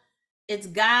household, it's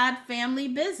God, family,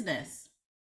 business.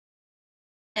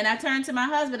 And I turned to my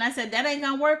husband. I said, that ain't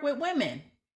going to work with women.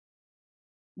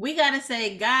 We got to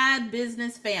say God,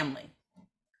 business, family.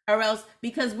 Or else,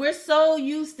 because we're so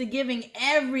used to giving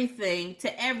everything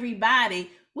to everybody,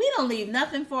 we don't leave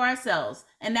nothing for ourselves.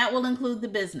 And that will include the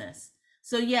business.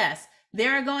 So yes,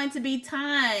 there are going to be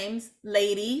times,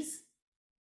 ladies,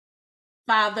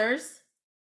 fathers,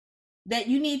 that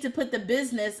you need to put the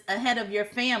business ahead of your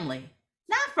family.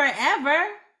 Not forever.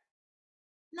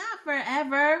 Not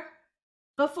forever.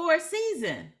 But for a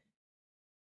season.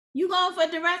 You going for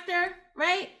director,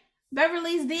 right?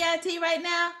 Beverly's DIT right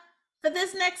now. For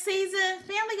this next season,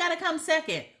 family got to come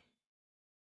second.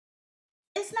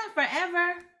 It's not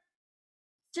forever.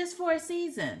 Just for a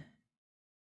season.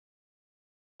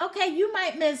 Okay, you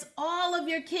might miss all of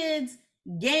your kids'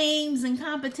 games and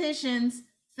competitions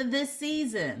for this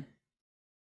season.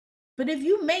 But if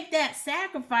you make that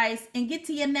sacrifice and get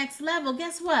to your next level,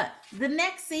 guess what? The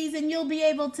next season, you'll be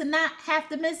able to not have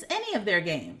to miss any of their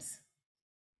games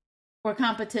or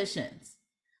competitions.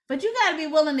 But you got to be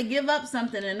willing to give up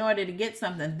something in order to get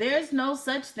something. There's no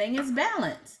such thing as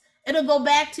balance. It'll go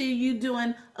back to you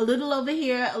doing a little over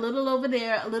here, a little over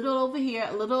there, a little over here,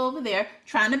 a little over there,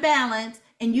 trying to balance,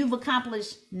 and you've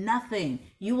accomplished nothing.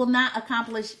 You will not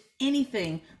accomplish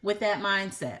anything with that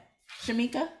mindset.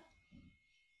 Shamika?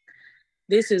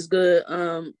 This is good.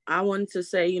 I wanted to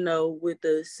say, with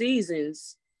the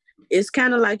seasons, it's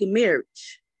kind of like a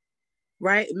marriage,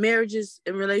 right? Marriages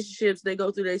and relationships, they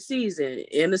go through their season.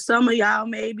 In the summer, y'all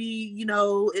may be,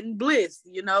 in bliss,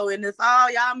 and the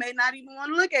fall, y'all may not even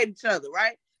want to look at each other,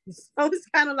 right? So it's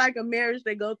kind of like a marriage.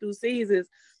 They go through seasons.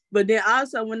 But then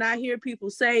also when I hear people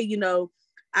say,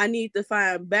 I need to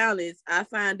find balance, I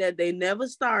find that they never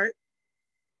start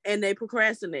and they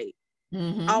procrastinate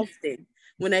often.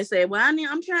 When they say, well,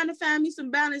 I'm trying to find me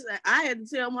some balance. I had to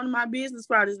tell one of my business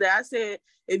partners that I said,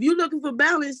 if you're looking for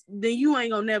balance, then you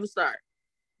ain't gonna never start.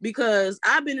 Because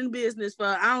I've been in business for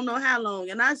I don't know how long,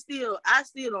 and I still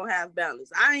don't have balance.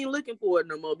 I ain't looking for it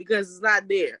no more because it's not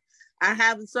there. I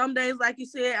have some days, like you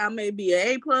said, I may be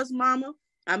an A+ mama,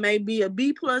 I may be a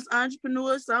B+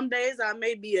 entrepreneur. Some days I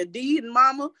may be a D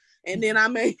mama, and then I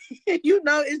may,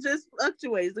 it just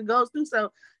fluctuates. It goes through.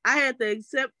 So I had to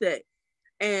accept that.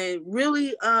 And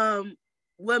really,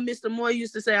 what Mr. Moore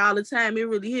used to say all the time, it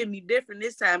really hit me different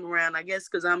this time around, I guess,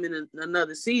 because I'm in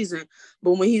another season.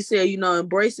 But when he said,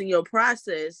 embracing your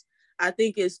process, I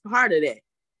think it's part of that.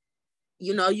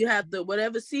 You have to,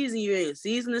 whatever season you're in,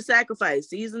 season of sacrifice,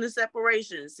 season of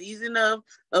separation, season of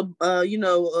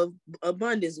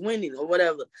abundance, winning, or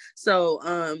whatever. So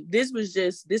this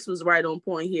was right on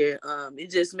point here. It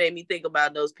just made me think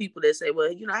about those people that say,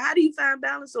 well, how do you find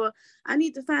balance? Or I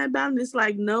need to find balance. It's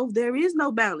like, no, there is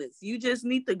no balance. You just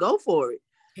need to go for it.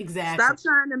 Exactly. Stop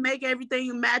trying to make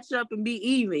everything match up and be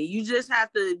even. You just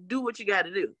have to do what you got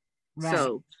to do. Right.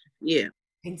 So, yeah.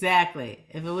 Exactly.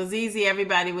 If it was easy,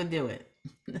 everybody would do it.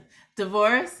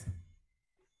 Divorce?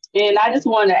 And I just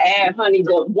want to add, honey,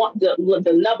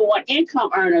 the number one income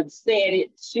earner said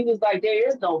it. She was like, there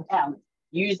is no balance.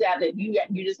 You just have to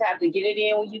just have to get it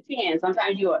in when you can.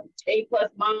 Sometimes you're an A+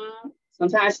 mom.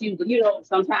 Sometimes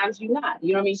sometimes you're not.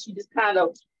 You know what I mean? She just kind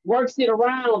of works it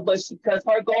around, but because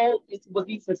her goal is to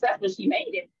be successful, she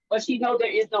made it. But she knows there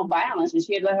is no balance, and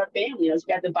she had to let her family know.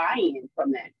 She got to buy in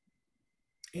from that.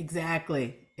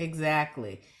 Exactly.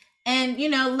 And,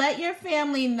 let your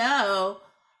family know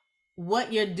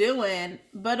what you're doing,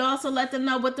 but also let them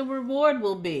know what the reward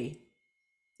will be,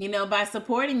 by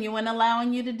supporting you and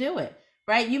allowing you to do it,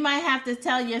 right? You might have to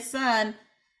tell your son,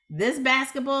 this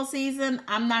basketball season,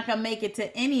 I'm not going to make it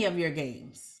to any of your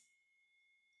games,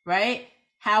 right?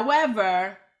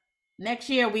 However, next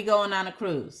year we going on a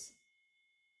cruise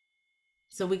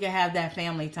so we can have that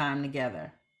family time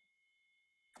together.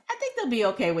 I think they'll be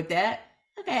okay with that.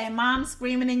 Okay, mom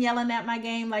screaming and yelling at my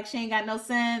game like she ain't got no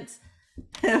sense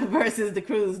versus the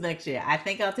cruise next year. I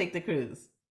think I'll take the cruise.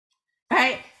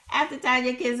 Right? After time,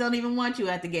 your kids don't even want you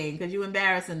at the game because you're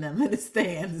embarrassing them in the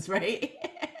stands, right?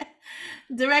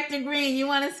 Director Green, you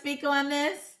want to speak on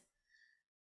this?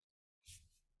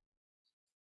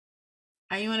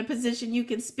 Are you in a position you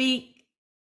can speak?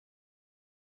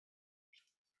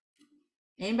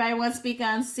 Anybody want to speak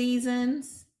on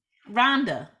seasons?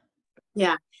 Rhonda.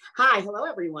 Yeah. Hi. Hello,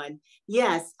 everyone.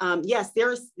 Yes. Yes,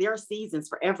 there are seasons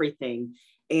for everything.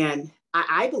 And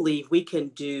I believe we can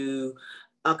do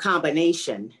a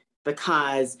combination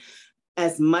because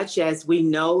as much as we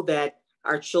know that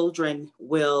our children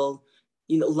will,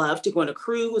 love to go on a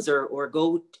cruise or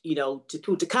go, to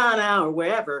Punta Cana or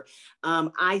wherever,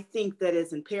 I think that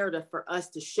it's imperative for us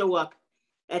to show up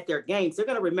at their games. They're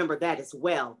going to remember that as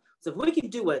well. So if we can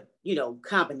do a,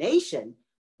 combination,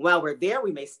 while we're there,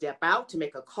 we may step out to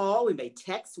make a call. We may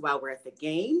text while we're at the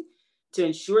game. to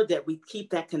ensure that we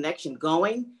keep that connection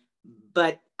going.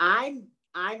 But I'm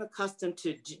accustomed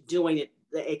to doing it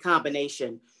a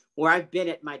combination where I've been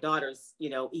at my daughter's,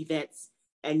 events,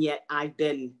 and yet I've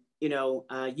been,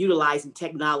 utilizing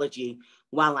technology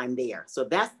while I'm there. So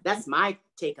that's my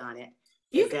take on it.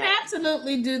 You can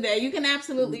absolutely do that. You can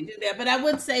absolutely do that. But I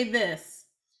would say this,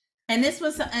 and this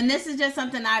is just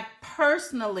something I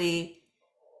personally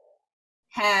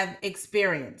have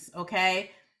experienced. Okay.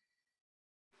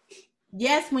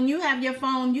 Yes, when you have your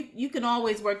phone, you can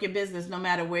always work your business no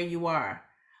matter where you are.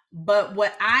 But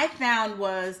what I found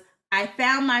was I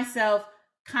found myself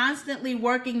constantly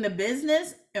working the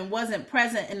business and wasn't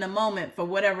present in the moment for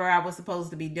whatever I was supposed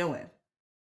to be doing.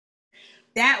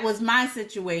 That was my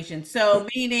situation. So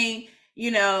meaning,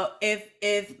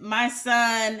 if my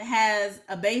son has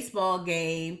a baseball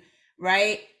game,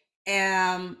 right?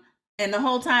 And the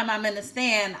whole time I'm in the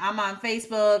stand, I'm on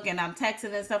Facebook and I'm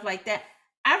texting and stuff like that.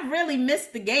 I really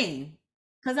missed the game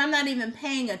because I'm not even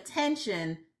paying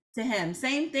attention to him.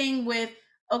 Same thing with,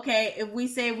 okay, if we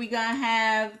say we're gonna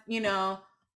have,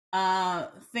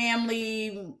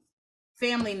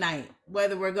 family night,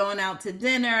 whether we're going out to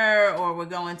dinner or we're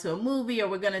going to a movie or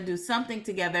we're going to do something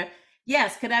together.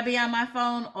 Yes, could I be on my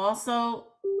phone also,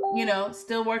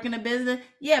 still working a business?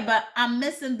 Yeah, but I'm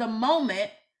missing the moment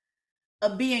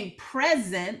of being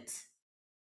present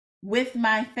with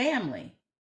my family.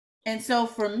 And so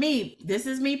for me, this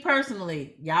is me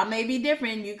personally. Y'all may be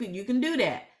different. You can do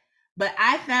that. But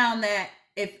I found that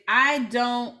if I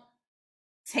don't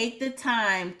take the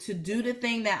time to do the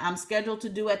thing that I'm scheduled to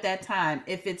do at that time.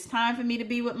 If it's time for me to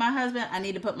be with my husband, I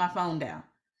need to put my phone down.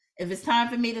 If it's time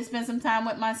for me to spend some time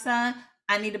with my son,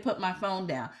 I need to put my phone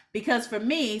down. Because for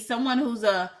me, someone who's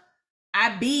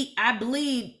I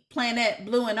bleed planet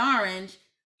blue and orange,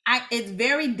 it's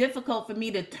very difficult for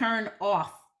me to turn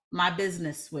off my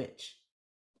business switch.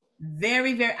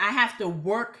 Very, very, I have to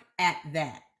work at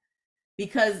that.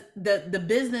 Because the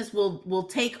business will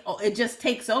it just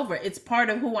takes over. It's part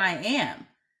of who I am.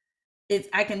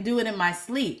 I can do it in my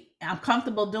sleep. I'm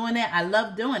comfortable doing it. I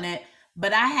love doing it.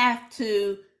 But I have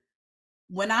to,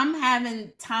 when I'm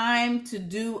having time to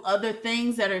do other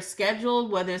things that are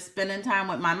scheduled, whether it's spending time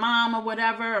with my mom or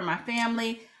whatever, or my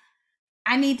family,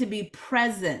 I need to be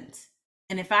present.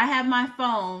 And if I have my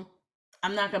phone,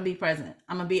 I'm not going to be present.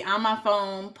 I'm going to be on my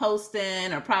phone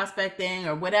posting or prospecting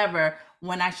or whatever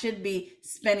when I should be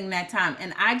spending that time.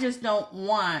 And I just don't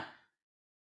want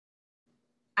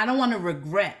to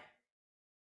regret.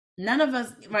 None of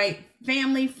us, right?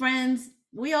 Family, friends,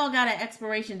 we all got an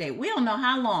expiration date. We don't know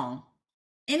how long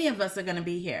any of us are going to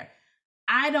be here.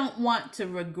 I don't want to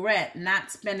regret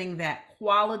not spending that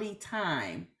quality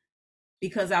time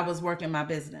because I was working my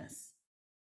business.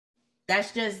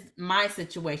 That's just my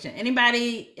situation.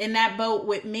 Anybody in that boat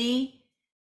with me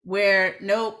where,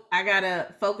 nope, I got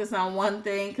to focus on one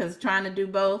thing because trying to do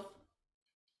both?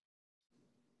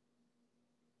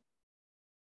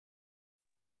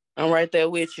 I'm right there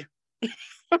with you.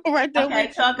 I'm right there with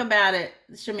you. Talk about it,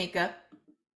 Shamika.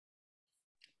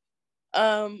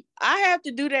 I have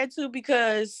to do that too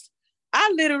because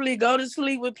I literally go to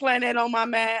sleep with Planet on my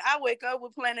mind. I wake up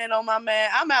with Planet on my mind.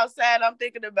 I'm outside. I'm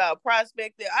thinking about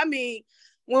prospecting. I mean,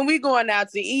 when we going out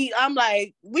to eat, I'm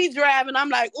like, we driving. I'm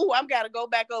like, oh, I've got to go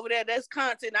back over there. That's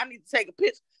content. I need to take a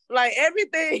picture. Like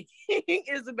everything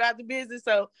is about the business.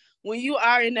 So when you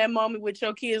are in that moment with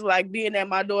your kids, like being at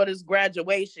my daughter's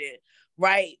graduation,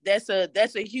 right? That's a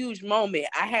huge moment.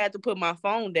 I had to put my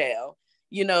phone down,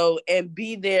 and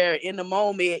be there in the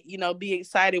moment, be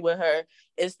excited with her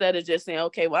instead of just saying,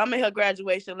 okay, well, I'm at her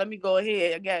graduation. Let me go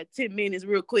ahead. I got 10 minutes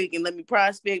real quick and let me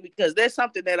prospect because that's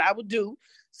something that I would do.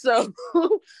 So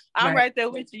I'm right there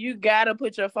with you. You got to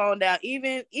put your phone down.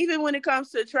 Even when it comes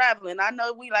to traveling, I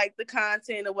know we like the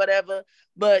content or whatever,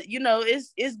 but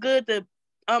it's good to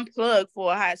unplug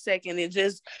for a hot second and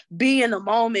just be in the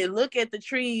moment. Look at the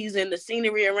trees and the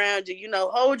scenery around you.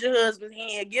 Hold your husband's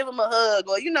hand, give him a hug,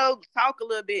 or talk a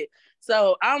little bit.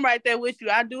 So I'm right there with you.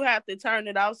 I do have to turn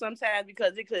it off sometimes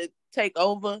because it could take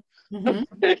over. Mm-hmm.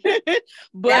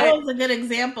 But that was a good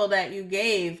example that you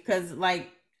gave because, like,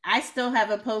 I still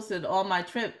haven't posted all my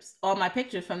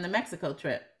pictures from the Mexico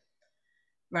trip.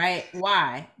 Right?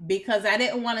 Why? Because I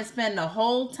didn't want to spend the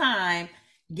whole time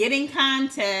getting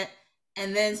content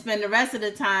and then spend the rest of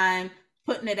the time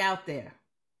putting it out there.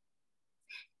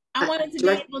 I wanted to be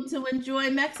able to enjoy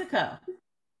Mexico,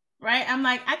 right? I'm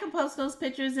like, I can post those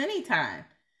pictures anytime,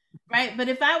 right? But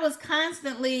if I was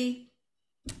constantly,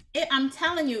 I'm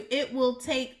telling you, it will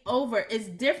take over. It's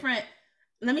different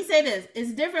let me say this.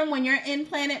 It's different when you're in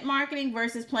Planet Marketing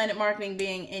versus Planet Marketing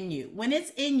being in you. When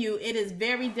it's in you, it is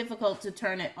very difficult to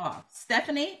turn it off.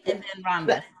 Stephanie and then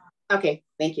Rhonda. Okay,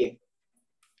 thank you.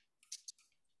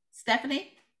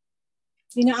 Stephanie?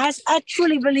 You know, I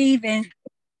truly believe in,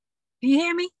 do you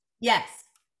hear me? Yes.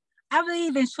 I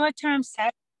believe in short-term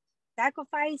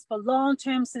sacrifice for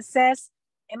long-term success.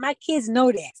 And my kids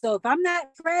know that. So if I'm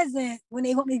not present when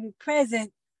they want me to be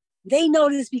present, they know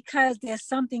this because there's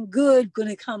something good going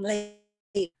to come later.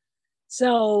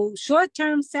 So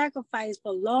short-term sacrifice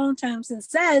for long-term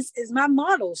success is my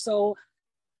model. So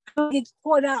I don't get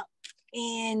caught up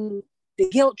in the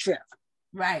guilt trip.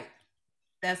 Right.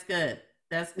 That's good.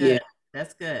 That's good. Yeah.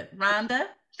 That's good. Rhonda,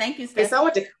 thank you, Stephanie. Okay, so I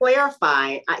want to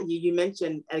clarify, you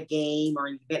mentioned a game or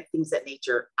event, things of that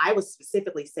nature. I was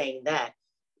specifically saying that.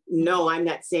 No, I'm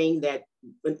not saying that.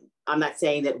 I'm not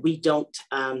saying that we don't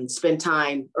spend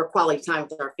time or quality time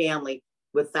with our family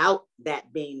without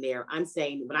that being there. I'm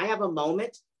saying when I have a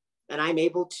moment and I'm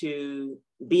able to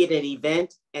be at an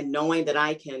event and knowing that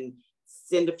I can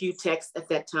send a few texts at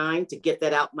that time to get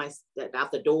that out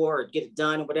the door or get it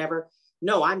done or whatever.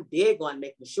 No, I'm big on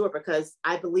making sure, because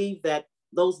I believe that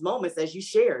those moments, as you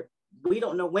shared, we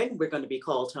don't know when we're going to be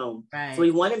called home. Right. So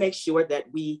we want to make sure that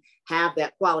we have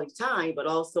that quality time, but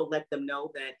also let them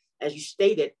know that, as you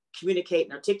stated, communicate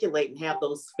and articulate and have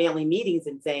those family meetings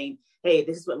and saying, hey,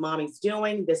 this is what mommy's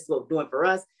doing. This is what we're doing for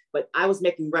us. But I was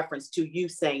making reference to you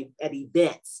saying at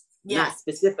events. Yes. Not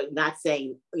specific, not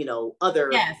saying, other.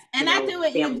 Yes. And I do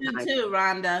what you do too,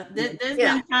 Rhonda. There's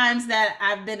been times that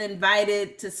I've been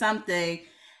invited to something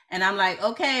and I'm like,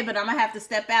 okay, but I'm gonna have to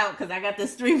step out because I got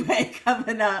this 3-way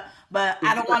coming up, but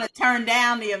I don't want to turn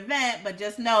down the event, but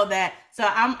just know that. So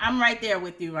I'm right there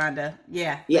with you, Rhonda.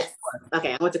 Yeah. Yes. Sure.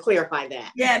 Okay. I want to clarify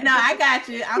that. Yeah, no, I got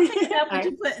you. I'm picking up what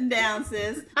you're putting down,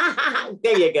 sis.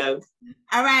 There you go.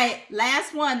 All right.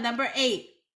 Last one, number 8.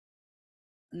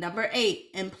 Number 8,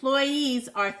 employees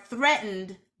are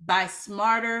threatened by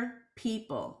smarter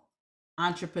people.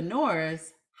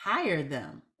 Entrepreneurs hire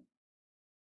them.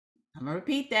 I'm going to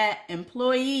repeat that.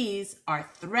 Employees are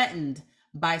threatened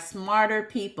by smarter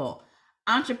people.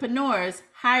 Entrepreneurs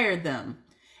hire them.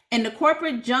 In the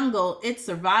corporate jungle, it's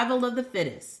survival of the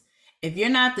fittest. If you're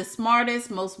not the smartest,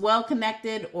 most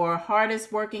well-connected, or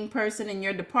hardest working person in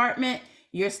your department,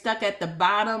 you're stuck at the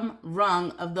bottom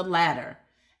rung of the ladder.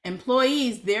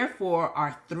 Employees, therefore,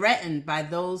 are threatened by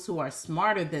those who are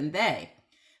smarter than they.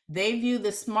 They view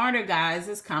the smarter guys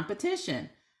as competition.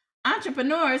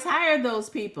 Entrepreneurs hire those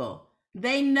people.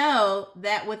 They know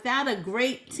that without a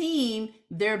great team,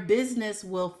 their business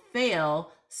will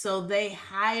fail, so they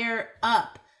hire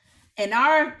up. In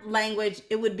our language,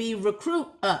 it would be recruit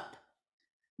up.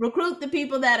 Recruit the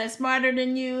people that are smarter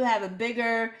than you, have a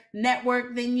bigger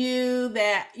network than you,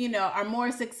 that, are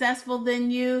more successful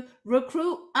than you.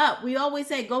 Recruit up. We always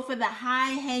say go for the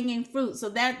high hanging fruit. So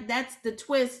that's the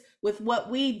twist with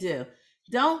what we do.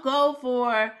 Don't go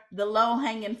for the low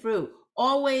hanging fruit.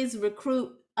 Always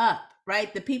recruit up,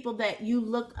 right? The people that you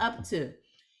look up to.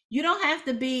 You don't have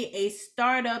to be a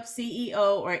startup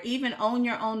CEO or even own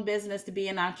your own business to be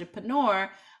an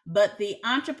entrepreneur, but the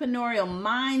entrepreneurial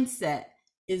mindset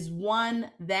is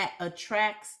one that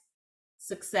attracts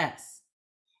success.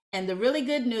 And the really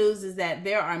good news is that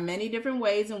there are many different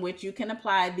ways in which you can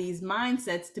apply these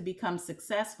mindsets to become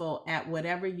successful at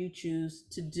whatever you choose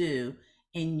to do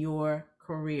in your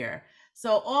career.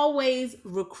 So always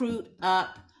recruit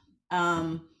up.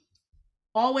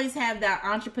 Always have that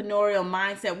entrepreneurial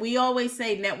mindset. We always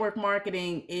say network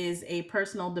marketing is a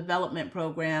personal development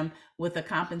program with a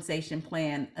compensation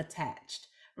plan attached.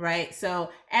 Right?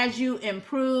 So as you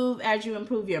improve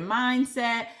your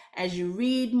mindset, as you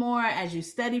read more, as you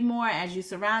study more, as you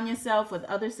surround yourself with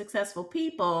other successful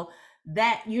people,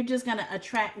 that you're just going to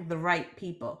attract the right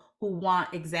people who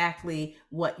want exactly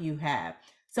what you have.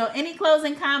 So any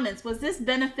closing comments? Was this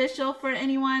beneficial for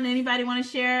anyone? Anybody want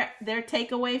to share their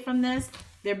takeaway from this?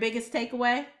 Their biggest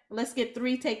takeaway? Let's get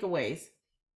 3 takeaways.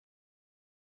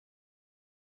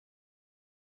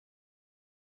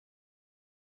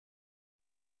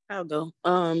 I'll go.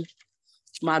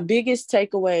 My biggest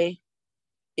takeaway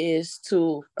is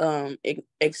to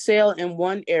excel in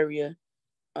one area.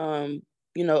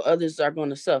 Others are going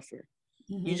to suffer.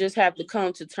 Mm-hmm. You just have to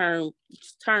come to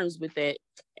terms with that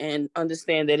and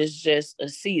understand that it's just a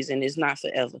season. It's not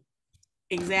forever.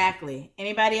 Exactly.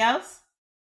 Anybody else?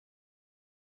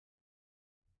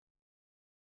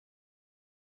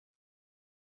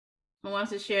 Who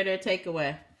wants to share their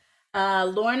takeaway?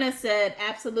 Lorna said,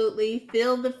 absolutely,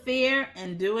 feel the fear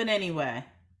and do it anyway.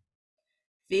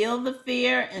 Feel the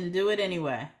fear and do it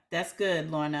anyway. That's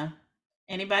good, Lorna.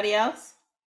 Anybody else?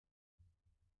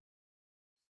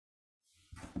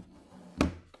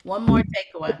 One more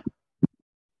takeaway.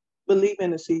 Believe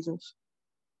in the seasons.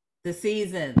 The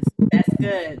seasons. That's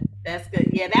good. That's good.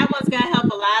 Yeah, that one's gonna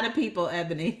help a lot of people,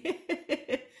 Ebony.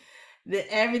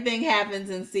 That everything happens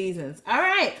in seasons. All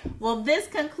right. Well, this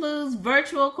concludes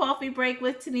Virtual Coffee Break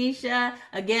with Tanisha.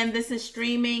 Again, this is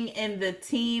streaming in the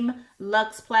Team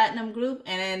Lux Platinum group.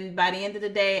 And then by the end of the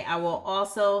day, I will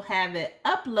also have it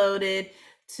uploaded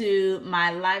to my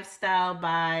Lifestyle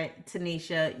by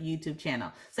Tanisha YouTube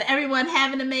channel. So everyone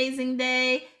have an amazing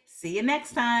day. See you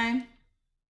next time.